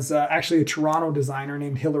It was actually a Toronto designer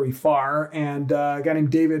named Hilary Farr and a guy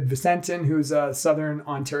named David Vicentin, who's a Southern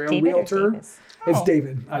Ontario David or realtor. Davis? It's Oh.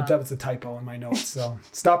 David. That was a typo in my notes, so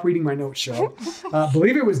stop reading my notes, Cheryl.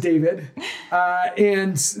 Believe it was David.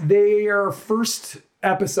 And their first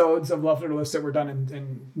episodes of Love It or List It were done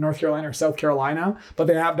in North Carolina or South Carolina, but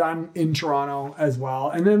they have done in Toronto as well.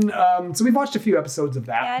 And then, so we've watched a few episodes of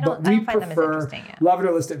that, Yeah, I but don't we find them as prefer interesting, yeah. Love It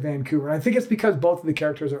or List It Vancouver. And I think it's because both of the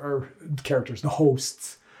characters are the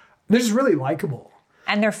hosts. They're just really likable.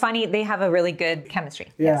 And they're funny. They have a really good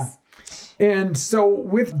chemistry. Yeah. Yes. And so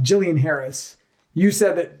with Jillian Harris, you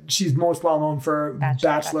said that she's most well known for Bachelor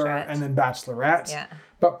Bachelorette. and then Bachelorette. Yeah.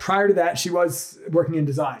 But prior to that, she was working in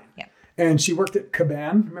design. Yeah. And she worked at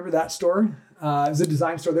Caban. Remember that store? It was a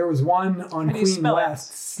design store. There was one on do you Queen spell it?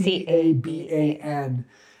 West, Caban.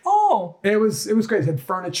 Oh, It was great. It had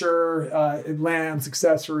furniture, lamps,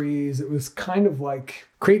 accessories. It was kind of like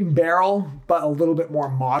Crate and Barrel, but a little bit more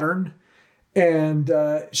modern. And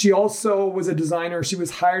she also was a designer. She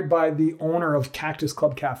was hired by the owner of Cactus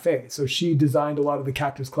Club Cafe. So she designed a lot of the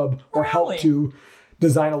Cactus Club or helped Really? to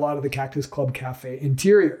design a lot of the Cactus Club Cafe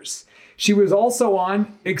interiors. She was also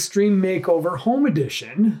on Extreme Makeover Home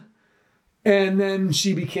Edition. And then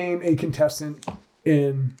she became a contestant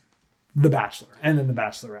in The Bachelor and then The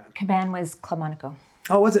Bachelorette. Caban was Club Monaco.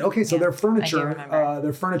 Oh, was it? Okay, so their I do furniture, remember.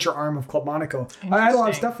 their furniture arm of Club Monaco. I had a lot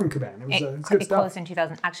of Interesting. stuff from Caban. It was It, good it stuff. closed in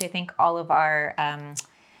 2000. Actually, I think all of our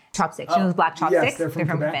chopsticks, you know, those black chopsticks, they're from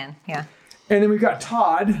Caban. Caban. Yeah. And then we've got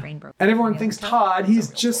Todd. Brain broke. And everyone thinks Todd, he's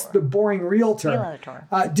just the boring realtor.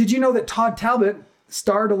 Realtor. Did you know that Todd Talbot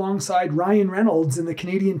starred alongside Ryan Reynolds in the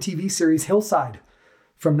Canadian TV series Hillside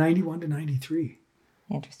from 91 to 93?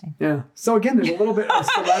 Interesting. Yeah. So again, there's a little bit of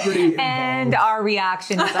celebrity And involved. our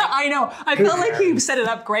reaction is like, I know. I felt like he set it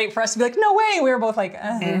up great for us to be like, no way. We were both like,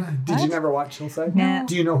 Did you never watch Hillside? No.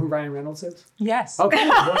 Do you know who Ryan Reynolds is? yes. Okay,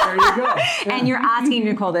 well, there you go. and you're asking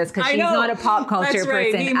Nicole this because I she's know. not a pop culture That's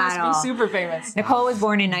right. person He must at all. be super famous. Nicole was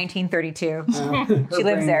born in 1932. Her She lives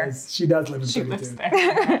brain there. she does live in She 32. lives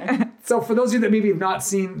there. So for those of you that maybe have not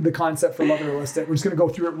seen the concept for Love It or List It, we're just going to go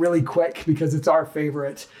through it really quick because it's our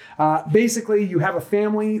favorite. Basically, you have a family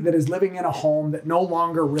that is living in a home that no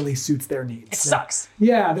longer really suits their needs. It sucks.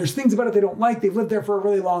 Yeah, there's things about it they don't like. They've lived there for a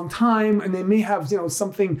really long time, and they may have,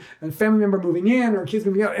 something, a family member moving in or kids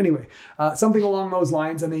moving out. Anyway, something along those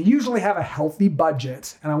lines, and they usually have a healthy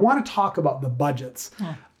budget. And I want to talk about the budgets.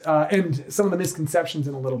 And some of the misconceptions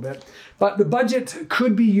in a little bit. But the budget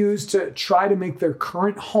could be used to try to make their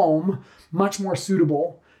current home much more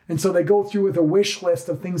suitable. And so they go through with a wish list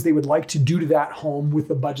of things they would like to do to that home with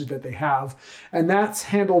the budget that they have. And that's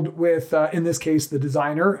handled with, in this case, the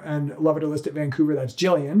designer and Love It or List It Vancouver, that's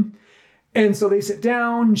Jillian. And so they sit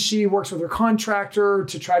down, she works with her contractor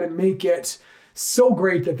to try to make it so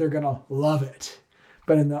great that they're going to love it.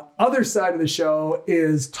 But in the other side of the show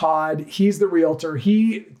is Todd. He's the realtor.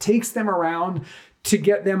 He takes them around to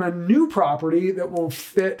get them a new property that will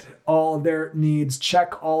fit all of their needs,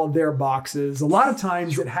 check all of their boxes. A lot of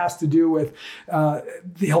times it has to do with,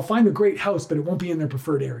 he'll find a great house, but it won't be in their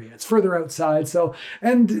preferred area. It's further outside. So,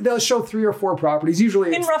 and they'll show 3 or 4 properties. Usually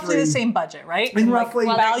In it's roughly 3. the same budget, right? In Like roughly-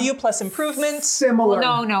 value plus improvements. Similar.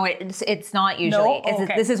 No, it's not usually. No? Oh,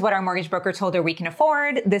 okay. This is what our mortgage broker told her we can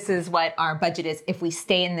afford. This is what our budget is if we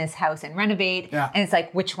stay in this house and renovate. Yeah. And it's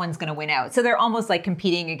like, which one's going to win out? So they're almost like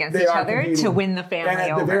competing against They each are other competing. to win the family And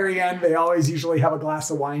at over. the very end, they always usually have a glass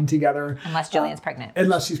of wine together. Unless Jillian's pregnant.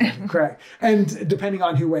 Unless she's pregnant, correct. And depending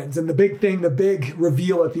on who wins. And the big thing, the big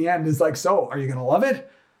reveal at the end is like, so are you going to love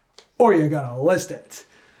it or are you going to list it?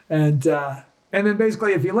 And then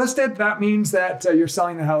basically if you list it, that means that you're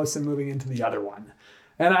selling the house and moving into the other one.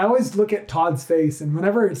 And I always look at Todd's face, and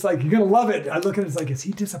whenever it's like, you're going to love it, I look at it, it's like, is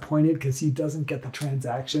he disappointed because he doesn't get the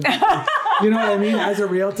transaction? You know what I mean? As a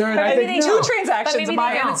realtor, and I think two no. transactions, a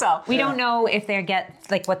buy and a sell. We don't know if they get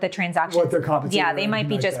like what the transaction. What their compensation. Yeah, they might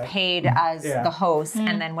be like just that. paid as Yeah. the host,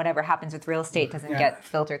 and then whatever happens with real estate doesn't get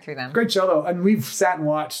filtered through them. Great show though, and we've sat and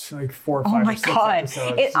watched like 4 or 5 Oh or my 6 god!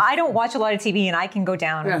 episodes. I don't watch a lot of TV, and I can go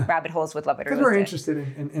down Yeah. rabbit holes with Love It or Because List we're It.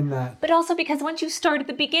 interested in that. But also because once you start at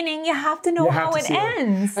the beginning, you have to know You have how to it see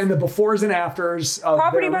ends. And the befores and afters of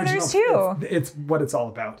Property their Brothers, original- too. It's what it's all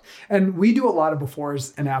about. And we do a lot of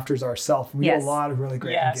befores and afters ourselves. We Yes. do a lot of really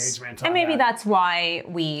great Yes. engagement. And on maybe that. that's why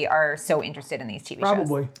we are so interested in these TV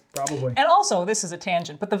shows. Probably. And also, this is a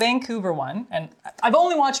tangent, but the Vancouver one, and I've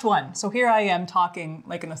only watched one, so here I am talking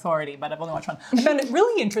like an authority, but I've only watched one. I found it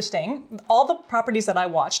really interesting. All the properties that I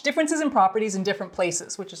watched, differences in properties in different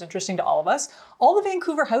places, which is interesting to all of us. All the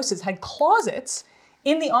Vancouver houses had closets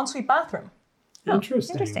in the ensuite bathroom.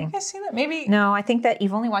 Interesting. Interesting. You guys see that? Maybe. No, I think that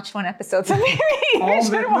you've only watched one episode, so maybe you All of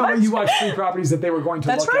should it, no, watch. you watched 3 properties that they were going to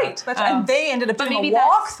That's look right. at. That's and they ended up doing maybe a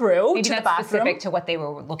walkthrough maybe to the that's bathroom. specific to what they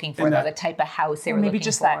were looking for, And though, that- the type of house they were Maybe looking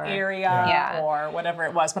just for. that area Yeah. or whatever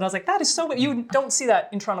it was. But I was like, that is so. You don't see that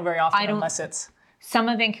in Toronto very often I don't- unless it's. Some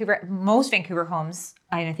of most Vancouver homes,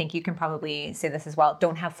 I think you can probably say this as well,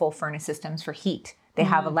 don't have full furnace systems for heat. They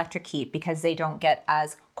have electric heat because they don't get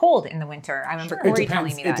as cold in the winter. I remember Corey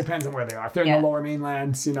telling me that. It depends on where they are. If they're in Yeah. the lower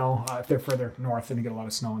mainlands, if they're further north, then they get a lot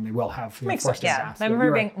of snow and they will have Makes forced sense. Yeah, baths. I But remember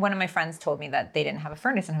you're right. one of my friends told me that they didn't have a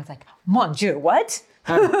furnace, and I was like, "Mon Dieu, what?"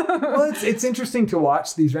 Well, it's interesting to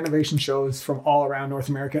watch these renovation shows from all around North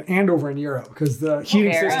America and over in Europe because the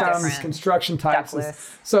heating very systems, different. Depthless. construction types is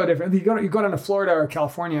so different. You go down to Florida or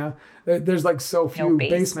California, there's like so few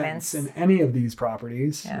basements in any of these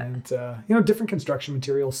properties, and different construction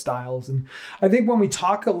material styles. And I think when we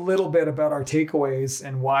talk a little bit about our takeaways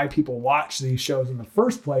and why people watch these shows in the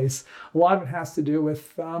first place, a lot of it has to do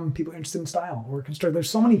with people interested in style or construction. There's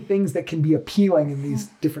so many things that can be appealing in these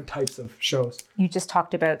different types of shows. You just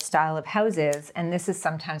talked about style of houses, and this is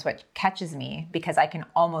sometimes what catches me because I can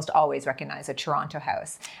almost always recognize a Toronto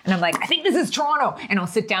house. And I'm like, I think this is Toronto. And I'll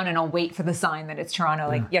sit down and I'll wait for the sign that it's Toronto.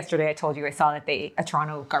 Like yesterday I told you I saw that a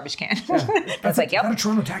Toronto garbage can. I was like, Is that a yep,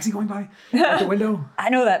 Toronto taxi going by out the window? I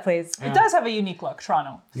know that place. It does have a unique look,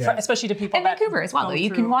 Toronto, Yeah. especially to people And that Vancouver as well, go though. You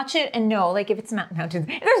through- can watch it and know, like, if it's mountains.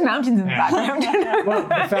 There's mountains in the background. Well,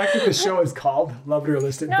 the fact that the show is called Love It or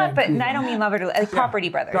List It No, but Vancouver. I don't mean Love It or like Property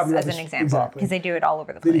Brothers Property as Brothers, an example, exactly. because they do it all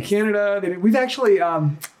over the They place did Canada. We've actually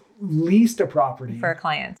leased a property, for a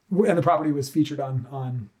client. and the property was featured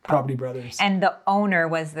on Property Brothers. And the owner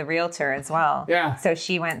was the realtor as well. Yeah. So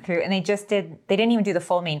she went through, and they didn't even do the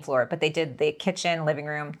full main floor, but they did the kitchen, living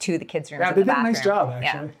room, to the kids' rooms. Yeah, and they the did a bathroom. nice job,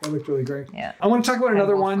 actually. Yeah. It looked really great. Yeah. I want to talk about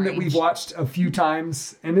another wolf one that range. we've watched a few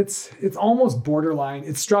times, and it's almost borderline.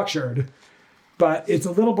 It's structured, but it's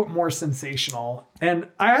a little bit more sensational. And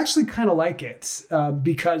I actually kind of like it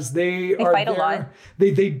because they are fight a there- lot.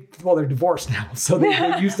 They're divorced now, so they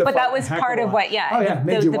used to But fight that a was heck part a of lot. what,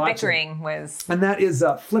 made you the watch it. bickering was. And that is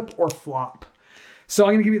Flip or Flop. So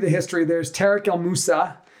I'm going to give you the history. There's Tarek El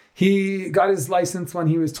Moussa. He got his license when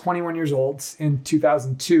he was 21 years old in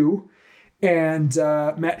 2002 and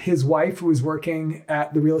met his wife who was working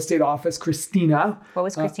at the real estate office, Christina. What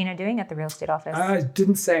was Christina doing at the real estate office? I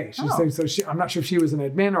didn't say. I'm not sure if she was an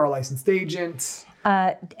admin or a licensed agent.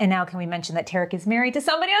 And now can we mention that Tarek is married to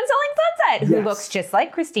somebody on Selling Sunset who Yes. looks just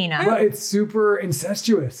like Christina. But it's super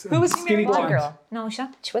incestuous. Who was he married to? Blonde girl. No, she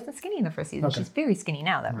wasn't skinny in the first season. She's very skinny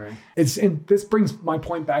now, though. Right. And this brings my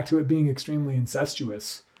point back to it being extremely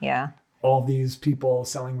incestuous. Yeah. All these people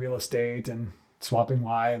selling real estate and swapping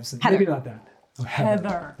wives. And Heather. maybe not that. Oh,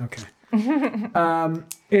 Heather. Okay.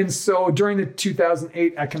 And so during the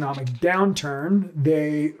 2008 economic downturn,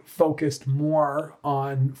 they focused more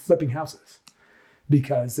on flipping houses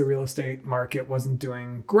because the real estate market wasn't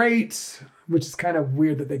doing great, which is kind of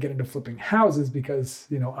weird that they get into flipping houses because,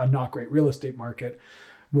 a not great real estate market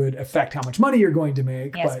would affect how much money you're going to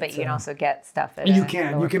make. Yes, but you can also get stuff at you a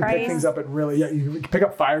can lower pick price. things up at you can pick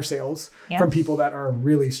up fire sales Yeah. from people that are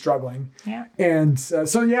really struggling. Yeah. And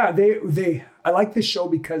I like this show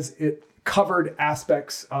because it covered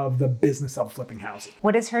aspects of the business of flipping houses.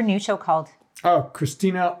 What is her new show called?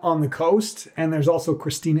 Christina on the Coast, and there's also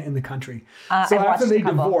Christina in the Country. So I've after watched they a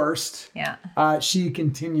couple. divorced, Yeah. she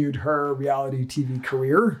continued her reality TV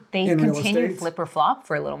career They in real continued estate. Flip or Flop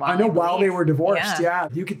for a little while. I know while they believe. were divorced, yeah,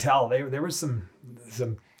 you could tell there was some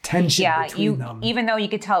tension Yeah, between them. even though you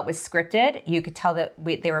could tell it was scripted, you could tell that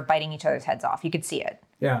they were biting each other's heads off. You could see it.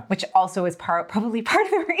 Yeah. Which also is probably part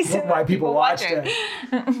of the reason Why people watched watch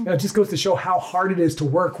it. It just goes to show how hard it is to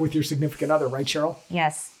work with your significant other, right, Cheryl?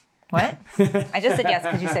 Yes. What? I just said yes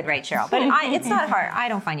because you said right, Cheryl. But it's not hard. I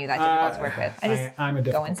don't find you that difficult to work with. I'm a go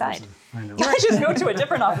difficult inside. person. I know. I just go to a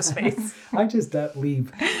different office space. I just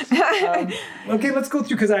leave. Okay, let's go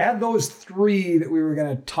through, because I had those 3 that we were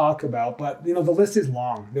going to talk about, but the list is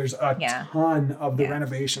long. There's a ton of the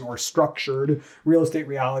renovation or structured real estate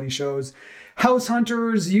reality shows. House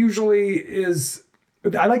Hunters usually is...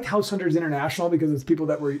 I liked House Hunters International because it's people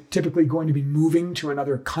that were typically going to be moving to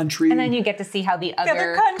another country. And then you get to see how the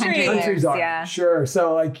other countries are. Yeah. Sure.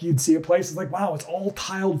 So like you'd see a place, it's like, wow, it's all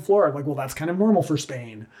tiled floor. Like, well, that's kind of normal for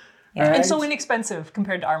Spain. Yeah. Right? And so inexpensive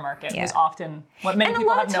compared to our market is often what many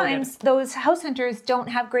people have noted. And a lot of times those house hunters don't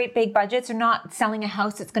have great big budgets. They're not selling a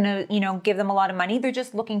house that's going to, give them a lot of money. They're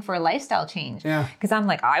just looking for a lifestyle change. Yeah. Because I'm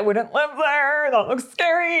like, I wouldn't live there. That looks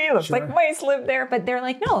scary. It looks like mice live there. But they're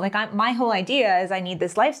like, no, like my whole idea is I need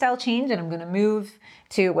this lifestyle change and I'm going to move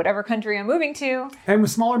to whatever country I'm moving to. And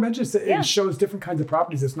with smaller budgets, it shows different kinds of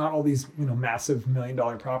properties. It's not all these, massive $1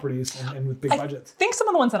 million properties and with big budgets. I think some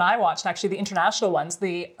of the ones that I watched, actually the international ones,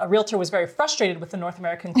 a realtor was very frustrated with the North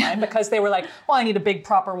American client because they were like, well, I need a big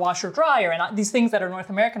proper washer dryer and these things that are North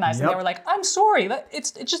Americanized. And they were like, I'm sorry,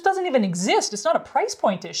 it just doesn't even exist. It's not a price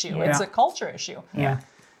point issue. Yeah. It's a culture issue. Yeah.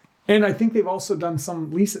 And I think they've also done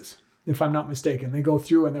some leases, if I'm not mistaken. They go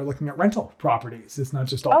through and they're looking at rental proproperties. It's not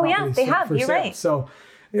just all properties they have. for You're sale. right. So,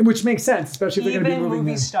 which makes sense, especially if they're going to be moving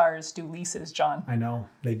movie in. stars do leases, John. I know,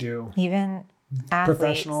 they do. Even athletes.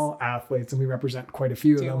 Professional athletes, and we represent quite a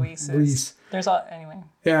few of them. Leases. There's anyway.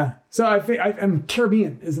 Yeah. So I think, and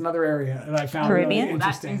Caribbean is another area that I found really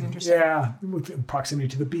interesting. That is interesting. Yeah. With proximity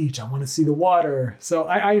to the beach. I want to see the water. So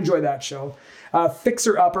I enjoy that show.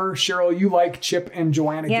 Fixer Upper, Cheryl, you like Chip and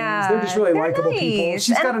Joanna Gaines. They're just really likable people.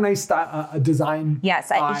 She's got a nice design.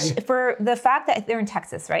 Yes. For the fact that they're in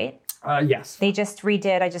Texas, right? Yes. They just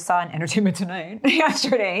redid, I just saw in Entertainment Tonight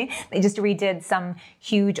yesterday, they just redid some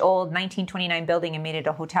huge old 1929 building and made it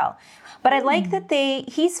a hotel. But I like that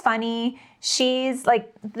he's funny. She's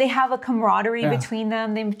like, they have a camaraderie between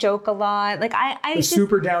them. They joke a lot. Like They're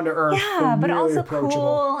super down to earth. Yeah, but really also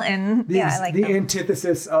cool. And I like the them.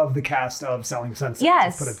 antithesis of the cast of Selling Sunset.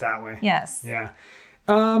 Yes. Let's put it that way. Yes. Yeah.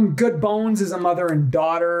 Good Bones is a mother and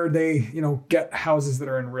daughter. They, get houses that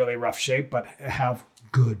are in really rough shape, but have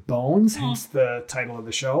good bones, hence the title of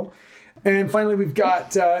the show. And finally, we've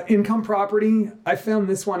got Income Property. I found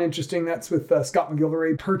this one interesting. That's with Scott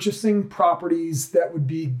McGillivray, purchasing properties that would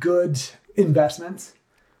be good investments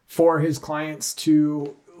for his clients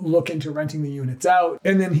to look into renting the units out.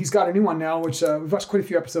 And then he's got a new one now, which we've watched quite a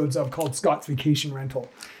few episodes of, called Scott's Vacation Rental.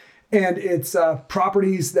 And it's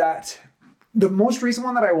properties that, the most recent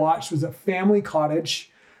one that I watched was a family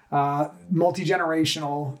cottage,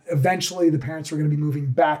 multi-generational. Eventually the parents were going to be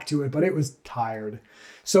moving back to it, but it was tired.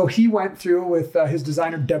 So he went through with his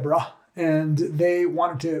designer, Deborah, and they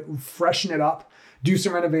wanted to freshen it up, do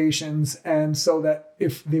some renovations. And so that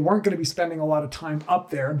if they weren't going to be spending a lot of time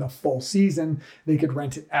up there the full season, they could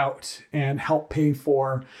rent it out and help pay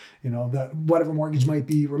for, the whatever mortgage might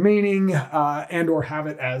be remaining, and or have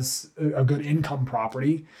it as a good income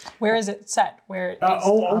property. Where is it set? Where?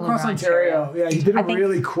 All across Ontario. Yeah, he did a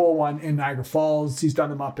really cool one in Niagara Falls. He's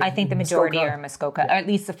done them up in I think the majority Muskoka. are in Muskoka. Or at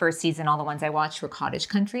least the first season, all the ones I watched were cottage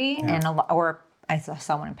country, and or I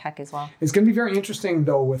saw one in Peck as well. It's going to be very interesting,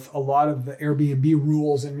 though, with a lot of the Airbnb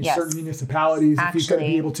rules in certain municipalities. If he's going to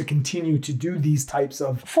be able to continue to do these types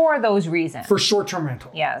of... For those reasons. For short-term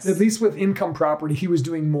rental. Yes. At least with income property, he was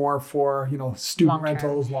doing more for, student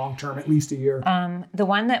rentals, long-term, at least a year. The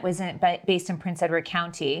one that was based in Prince Edward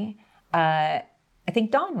County, I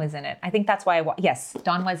think Dawn was in it. I think that's why yes,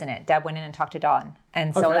 Dawn was in it. Deb went in and talked to Dawn.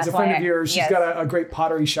 And so that's as a friend of yours, she's got a great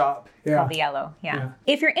pottery shop. Yeah. Called the Yellow. Yeah.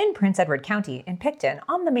 If you're in Prince Edward County in Picton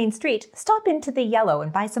on the main street, stop into the Yellow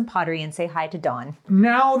and buy some pottery and say hi to Dawn.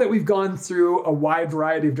 Now that we've gone through a wide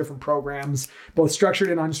variety of different programs, both structured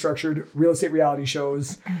and unstructured real estate reality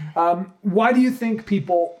shows, why do you think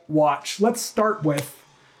people watch? Let's start with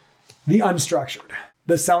the unstructured.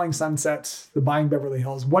 The Selling Sunsets, the Buying Beverly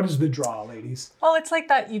Hills. What is the draw, ladies? Well, it's like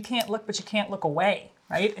that you can't look, but you can't look away,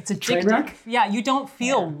 right? It's addictive. Train wreck? Yeah, you don't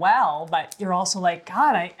feel well, but you're also like,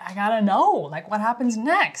 God, I gotta know, like, what happens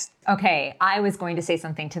next? Okay, I was going to say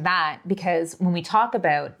something to that because when we talk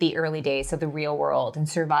about the early days of the Real World and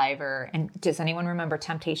Survivor, and does anyone remember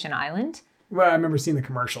Temptation Island? Well, I remember seeing the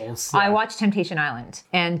commercials. I watched Temptation Island,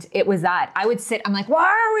 and it was that. I would sit, I'm like, why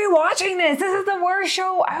are we watching this? This is the worst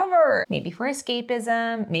show ever. Maybe for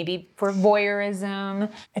escapism, maybe for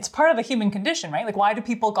voyeurism. It's part of the human condition, right? Like, why do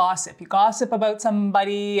people gossip? You gossip about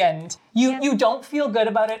somebody, and you don't feel good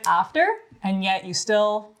about it after, and yet you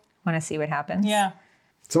still Want to see what happens? Yeah.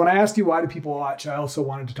 So when I asked you why do people watch, I also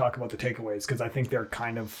wanted to talk about the takeaways because I think they're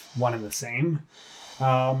kind of one and the same.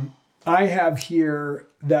 I have here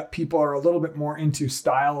that people are a little bit more into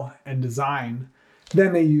style and design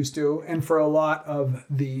than they used to. And for a lot of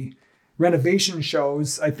the renovation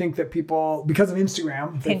shows, I think that people, because of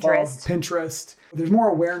Instagram, they follow Pinterest. There's more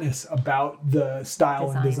awareness about the style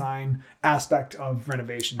and design aspect of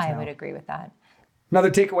renovations now. I would agree with that. Another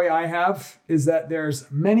takeaway I have is that there's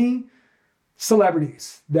many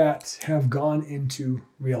celebrities that have gone into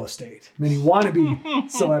real estate. Many wannabe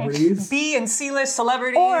celebrities. B and C-list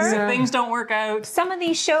celebrities, if things don't work out. Some of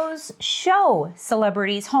these shows show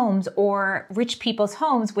celebrities' homes or rich people's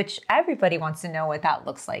homes, which everybody wants to know what that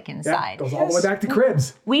looks like inside. Goes all the way back to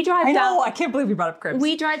cribs. We drive I down. know, I can't believe you brought up cribs.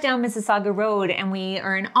 We drive down Mississauga Road and we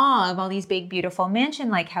are in awe of all these big, beautiful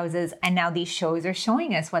mansion-like houses. And now these shows are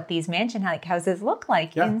showing us what these mansion-like houses look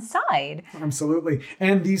like inside. Absolutely.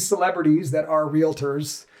 And these celebrities that are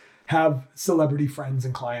realtors have celebrity friends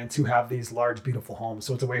and clients who have these large, beautiful homes.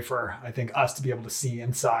 So it's a way for, I think, us to be able to see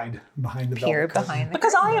inside behind the Peer velvet curtain. behind the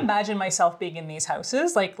Because I imagine myself being in these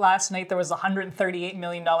houses. Like last night, there was a $138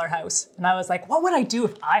 million house. And I was like, what would I do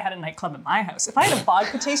if I had a nightclub at my house? If I had a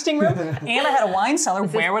vodka tasting room and I had a wine cellar,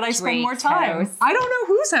 where would I spend more time? house. I don't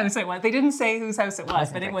know whose house it was. They didn't say whose house it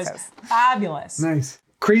was, but it was fabulous. Nice.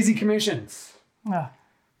 Crazy commissions. Ugh.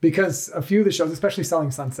 Because a few of the shows, especially Selling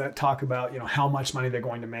Sunset, talk about, how much money they're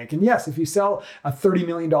going to make. And yes, if you sell a $30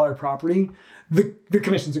 million property, the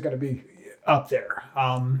commissions are going to be up there.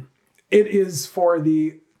 It is for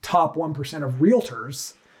the top 1% of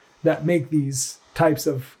realtors that make these types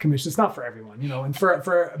of commissions. It's not for everyone, and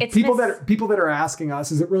for people that are asking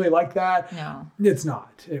us, is it really like that? No. It's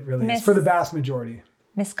not. It really is for the vast majority.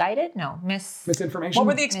 Misguided? No. Misinformation. What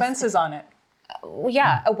were the expenses on it?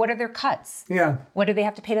 Yeah. What are their cuts? Yeah. What do they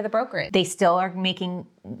have to pay to the brokerage? They still are making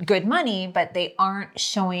good money, but they aren't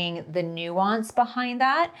showing the nuance behind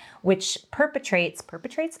that, which perpetuates. Thank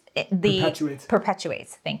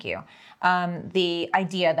you. The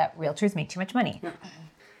idea that realtors make too much money. Yeah.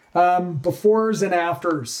 Befores and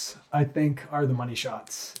afters, I think, are the money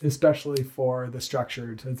shots, especially for the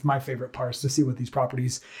structured. It's my favorite parts to see what these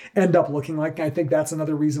properties end up looking like. And I think that's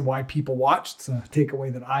another reason why people watch. It's a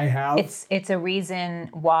takeaway that I have. It's a reason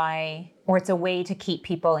why, or it's a way to keep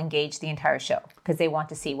people engaged the entire show because they want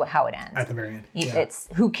to see how it ends. At the very end. It's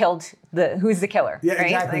who's the killer. Yeah, right?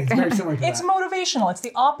 exactly. It's very similar to It's that. motivational. It's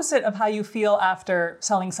the opposite of how you feel after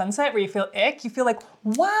Selling Sunset, where you feel ick. You feel like,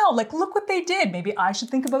 wow, look what they did. Maybe I should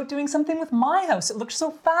think about doing something with my house. It looks so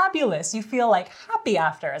fabulous. You feel like happy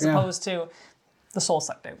after, as opposed to the soul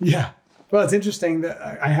sucked out. Yeah. Well, it's interesting that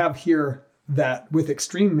I have here that with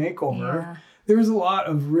Extreme Makeover, there was a lot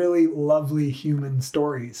of really lovely human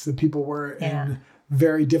stories that people were in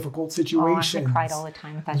very difficult situations. I cried all the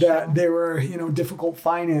time with that show. They were, difficult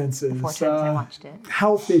finances, 4 times I watched it.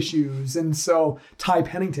 health issues. And so Ty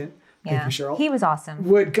Pennington, thank you, Cheryl, he was awesome.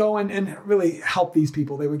 would go and really help these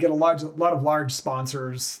people. They would get a lot of large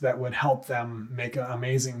sponsors that would help them make an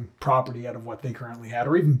amazing property out of what they currently had,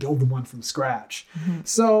 or even build the one from scratch. Mm-hmm.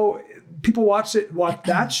 So people watch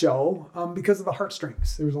that show because of the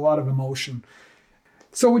heartstrings. There was a lot of emotion.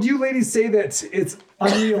 So would you ladies say that it's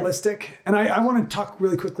unrealistic? And I want to talk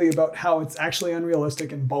really quickly about how it's actually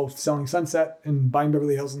unrealistic in both Selling Sunset and Buying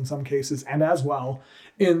Beverly Hills in some cases, and as well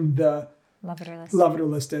in the Love It or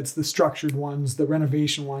List It. It's the structured ones, the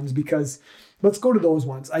renovation ones, because let's go to those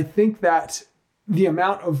ones. I think that the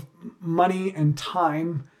amount of money and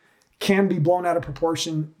time can be blown out of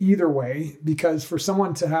proportion either way, because for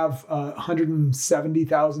someone to have a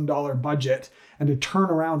 $170,000 budget and to turn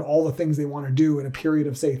around all the things they want to do in a period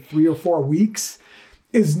of, say, 3 or 4 weeks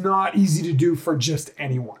is not easy to do for just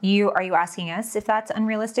anyone. Are you asking us if that's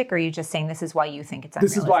unrealistic, or are you just saying this is why you think it's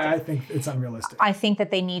unrealistic? This is why I think it's unrealistic. I think that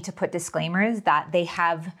they need to put disclaimers that they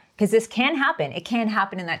have, because this can happen. It can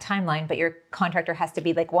happen in that timeline, but your contractor has to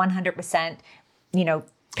be like 100%,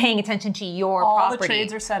 paying attention to your All property. the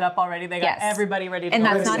trades are set up already. They got everybody ready to and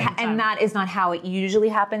go. that's not and that is not how it usually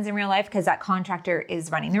happens in real life, because that contractor is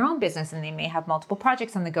running their own business and they may have multiple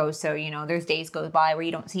projects on the go. So, there's days go by where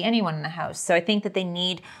you don't see anyone in the house. So I think that they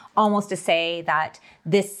need almost to say that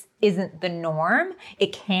this isn't the norm.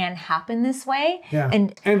 It can happen this way. Yeah.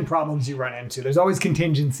 And problems you run into. There's always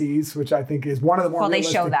contingencies, which I think is one of the more realistic.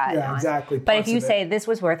 They show that. Yeah, exactly. But if you say this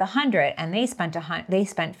was worth 100 and they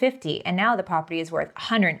spent 50 and now the property is worth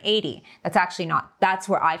 180, that's actually not. That's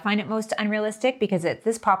where I find it most unrealistic, because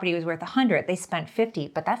this property was worth 100, they spent 50,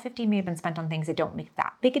 but that 50 may have been spent on things that don't make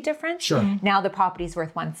that big a difference. Sure. Now the property is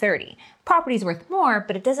worth 130. Property's worth more,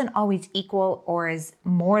 but it doesn't always equal or is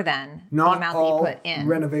more than the amount that you put in.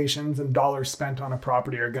 Renovation renovations and dollars spent on a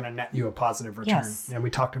property are going to net you a positive return. Yes. And we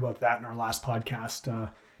talked about that in our last podcast,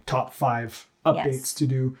 top 5 updates Yes. to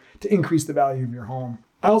do to increase the value of your home.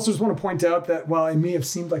 I also just want to point out that while I may have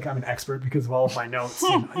seemed like I'm an expert because of all of my notes,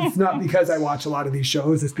 it's not because I watch a lot of these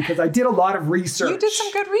shows. It's because I did a lot of research. You did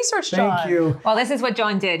some good research, John. Thank you. Well, this is what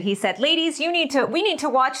John did. He said, ladies, we need to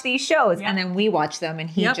watch these shows. Yeah. And then we watched them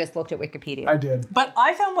and he Yep. just looked at Wikipedia. I did. But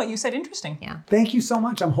I found what you said interesting. Yeah. Thank you so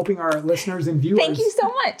much. I'm hoping our listeners and viewers Thank you so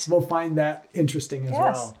much. will find that interesting as Yes.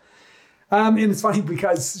 well. And it's funny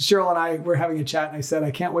because Cheryl and I were having a chat and I said,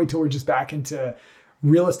 I can't wait till we're just back into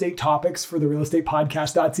real estate topics for the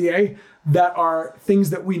realestatepodcast.ca that are things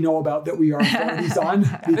that we know about that we are authorities on.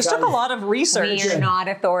 This took a lot of research. We are not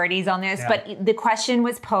authorities on this, Yeah. but the question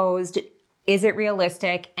was posed, is it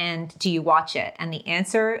realistic and do you watch it? And the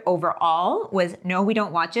answer overall was no, we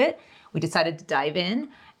don't watch it. We decided to dive in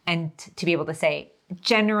and to be able to say,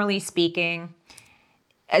 generally speaking,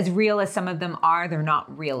 as real as some of them are, they're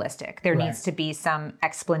not realistic. There Right. needs to be some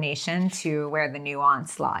explanation to where the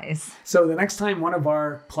nuance lies. So the next time one of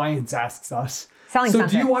our clients asks us, Selling so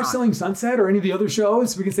Sunset, do you watch huh? Selling Sunset or any of the other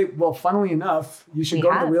shows? We can say, well, funnily enough, you should We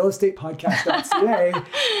go have. to the realestatepodcast.ca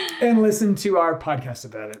and listen to our podcast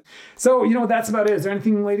about it. So, that's about it. Is there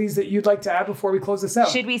anything, ladies, that you'd like to add before we close this out?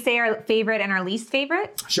 Should we say our favorite and our least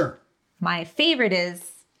favorite? Sure. My favorite is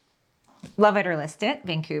Love It or List It,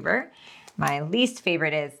 Vancouver. My least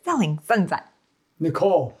favorite is Selling Sunset.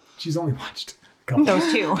 Nicole, she's only watched a couple.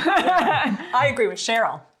 Those two. I agree with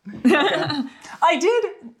Cheryl. I did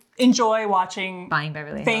enjoy watching Buying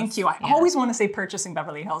Beverly Hills. Thank you. I Yeah. always want to say Purchasing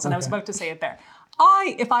Beverly Hills, and I was Okay. about to say it there.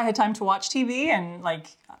 If I had time to watch TV and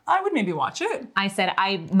I would maybe watch it. I said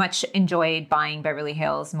I much enjoyed Buying Beverly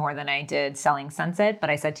Hills more than I did Selling Sunset, but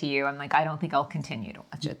I said to you, I'm like, I don't think I'll continue to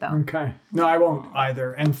watch it though. Okay. No, I won't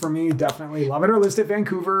either. And for me, definitely Love It or List It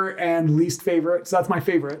Vancouver and least favorite. So that's my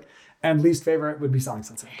favorite. And least favorite would be Selling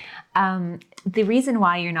Sunset. The reason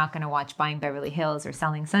why you're not going to watch Buying Beverly Hills or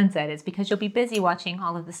Selling Sunset is because you'll be busy watching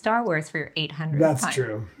all of the Star Wars for your 800th That's time.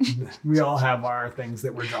 true. We all have our things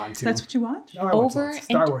that we're drawn to. That's what you watch? Oh, I watch Over lots. and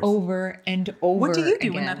Star Wars. over and over. What do you do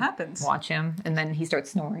when again. that happens? Watch him, and then he starts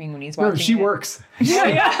snoring when he's No, watching. she it. works.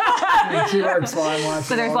 Yeah. She works while I'm watching.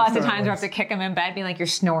 So there's all lots the of Star times where I Wars. have to kick him in bed, being like, "You're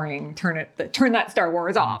snoring. Turn that Star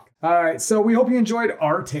Wars off." All right. So we hope you enjoyed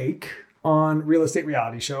our take on real estate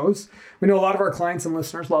reality shows. We know a lot of our clients and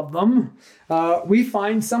listeners love them. We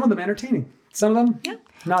find some of them entertaining. Some of them,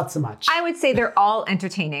 not so much. I would say they're all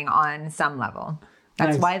entertaining on some level.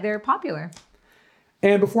 That's Nice. why they're popular.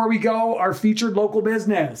 And before we go, our featured local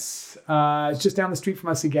business. It's just down the street from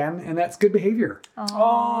us again, and that's Good Behavior.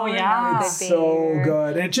 Oh, yeah. It's so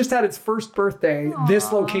good. And it just had its first birthday,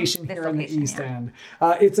 this location This here in the location, East yeah. End.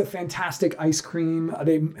 It's a fantastic ice cream.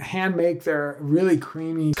 They hand make their really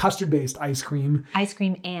creamy custard-based ice cream. Ice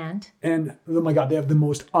cream and And oh my God, they have the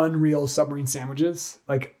most unreal submarine sandwiches.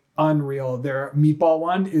 Like unreal. Their meatball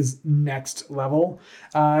one is next level.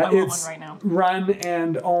 want It's one right now. run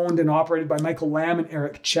and owned and operated by Michael Lamb and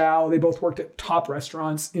Eric Chow. They both worked at top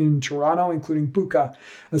restaurants in Toronto, including Buca,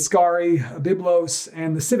 Ascari, Biblos,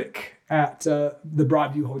 and the Civic at the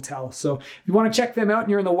Broadview Hotel. So if you want to check them out and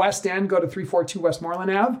you're in the West End, go to 342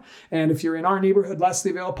 Westmoreland Ave. And if you're in our neighborhood,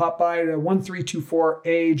 Leslieville, pop by to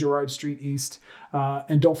 1324A Gerrard Street East.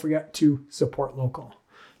 And don't forget to support local.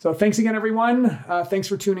 So thanks again, everyone. Thanks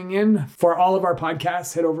for tuning in. For all of our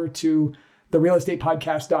podcasts, head over to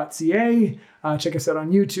therealestatepodcast.ca. Check us out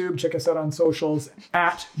on YouTube. Check us out on socials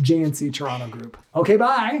at JNC Toronto Group. Okay,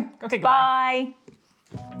 bye. Okay, goodbye.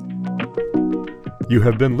 bye. You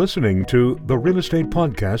have been listening to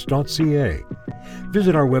therealestatepodcast.ca.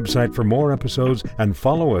 Visit our website for more episodes and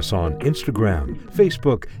follow us on Instagram,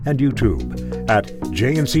 Facebook, and YouTube at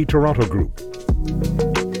JNC Toronto Group.